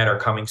testing that are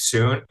coming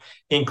soon,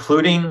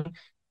 including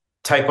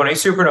Type 1a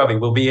supernovae,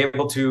 will be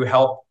able to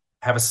help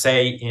have a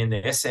say in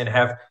this and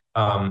have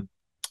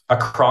a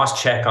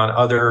cross-check on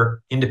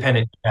other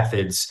independent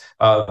methods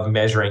of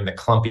measuring the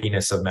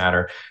clumpiness of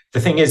matter. The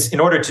thing is, in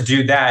order to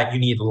do that, you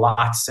need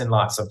lots and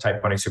lots of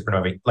Type 1a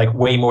supernovae, like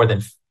way more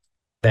than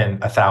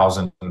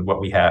 1,000 what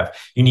we have.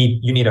 You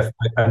need a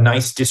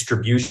nice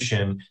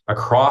distribution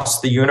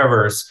across the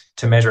universe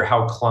to measure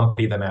how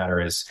clumpy the matter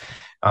is,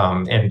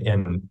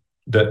 and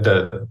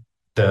the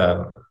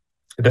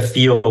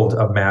field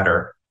of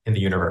matter in the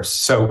universe.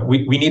 So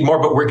we need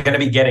more, but we're going to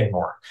be getting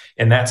more.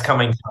 And that's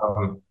coming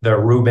from the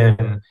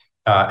Rubin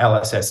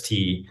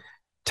LSST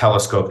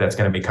telescope that's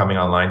going to be coming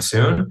online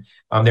soon.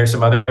 There's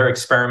some other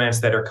experiments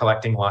that are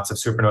collecting lots of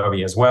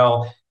supernovae as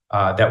well,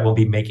 that will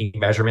be making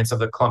measurements of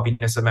the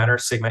clumpiness of matter,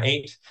 sigma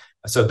 8.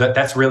 So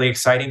that's really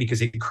exciting,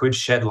 because it could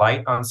shed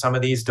light on some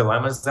of these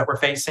dilemmas that we're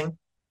facing.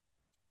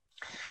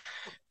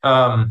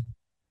 And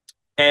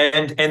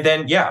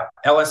then, yeah,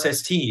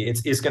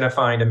 LSST is going to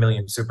find 1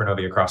 million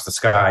supernovae across the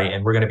sky,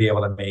 and we're going to be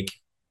able to make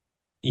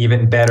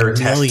even better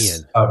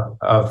tests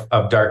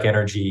of dark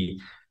energy.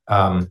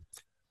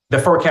 The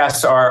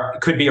forecasts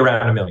could be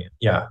around 1 million.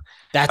 Yeah,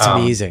 that's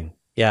amazing.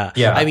 Yeah,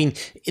 yeah. I mean,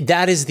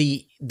 that is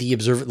the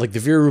like the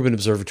Vera Rubin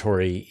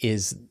Observatory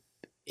is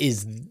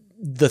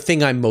the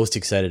thing I'm most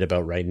excited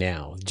about right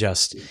now.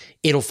 Just,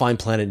 it'll find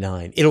Planet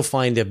 9, it'll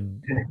find a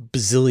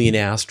bazillion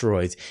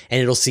asteroids,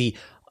 and it'll see.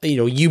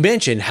 You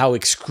mentioned how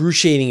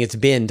excruciating it's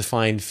been to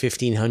find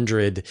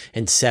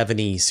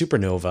 1,570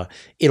 supernova.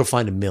 It'll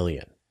find 1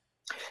 million.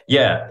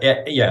 Yeah.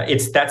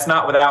 That's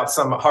not without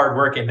some hard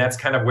work, and that's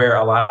kind of where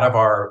a lot of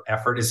our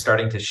effort is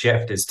starting to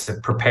shift, is to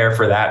prepare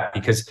for that,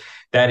 because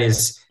that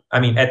is I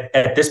mean,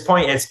 at this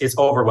point, it's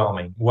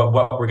overwhelming what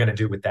we're going to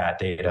do with that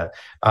data.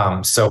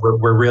 So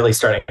we're really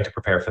starting to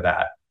prepare for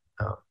that.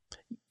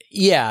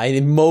 Yeah,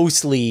 and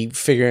mostly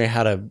figuring out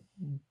how to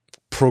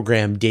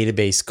program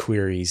database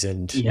queries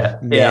and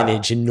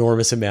manage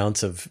enormous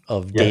amounts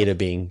of data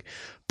being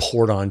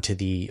poured onto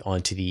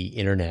the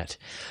internet.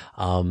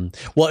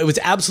 Well, it was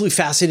absolutely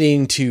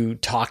fascinating to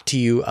talk to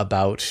you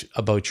about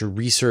your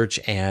research,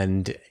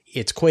 and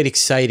it's quite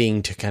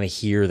exciting to kind of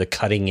hear the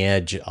cutting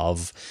edge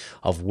of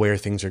where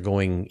things are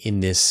going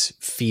in this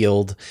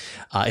field.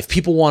 If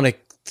people want to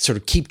sort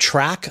of keep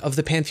track of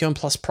the Pantheon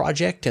Plus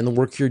project and the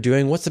work you're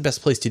doing, what's the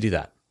best place to do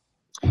that?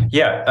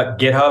 Yeah,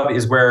 GitHub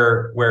is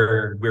where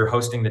we're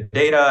hosting the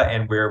data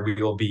and where we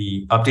will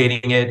be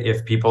updating it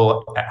if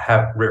people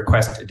have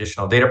request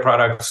additional data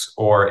products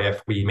or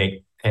if we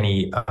make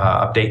any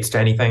updates to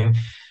anything.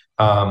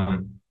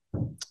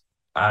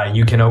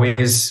 You can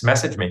always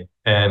message me,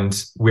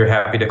 and we're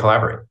happy to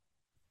collaborate.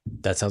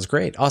 That sounds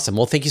great. Awesome.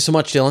 Well, thank you so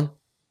much, Dillon.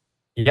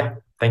 Yeah,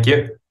 thank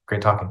you.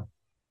 Great talking.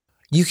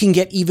 You can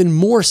get even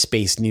more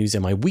space news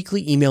in my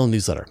weekly email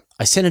newsletter.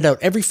 I send it out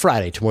every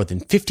Friday to more than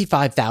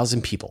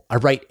 55,000 people. I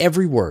write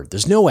every word.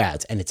 There's no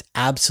ads, and it's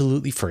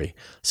absolutely free.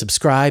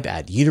 Subscribe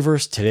at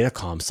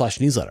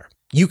universetoday.com/newsletter.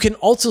 You can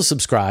also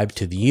subscribe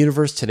to the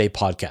Universe Today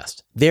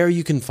podcast. There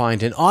you can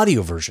find an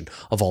audio version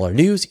of all our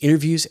news,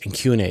 interviews, and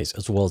Q&As,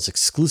 as well as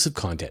exclusive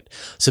content.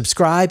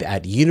 Subscribe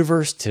at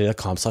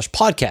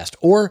universetoday.com/podcast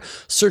or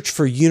search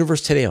for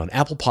Universe Today on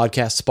Apple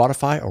Podcasts,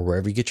 Spotify, or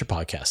wherever you get your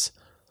podcasts.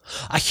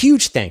 A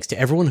huge thanks to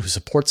everyone who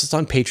supports us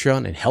on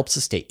Patreon and helps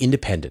us stay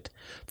independent.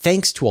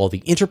 Thanks to all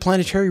the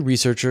interplanetary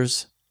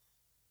researchers,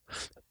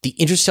 the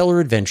interstellar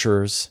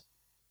adventurers,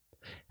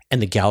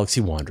 and the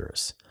galaxy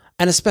wanderers.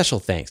 And a special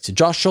thanks to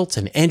Josh Schultz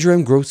and Andrew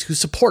M. Gross, who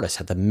support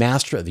us at the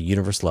Master of the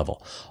Universe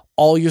level.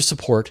 All your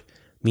support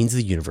means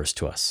the universe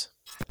to us.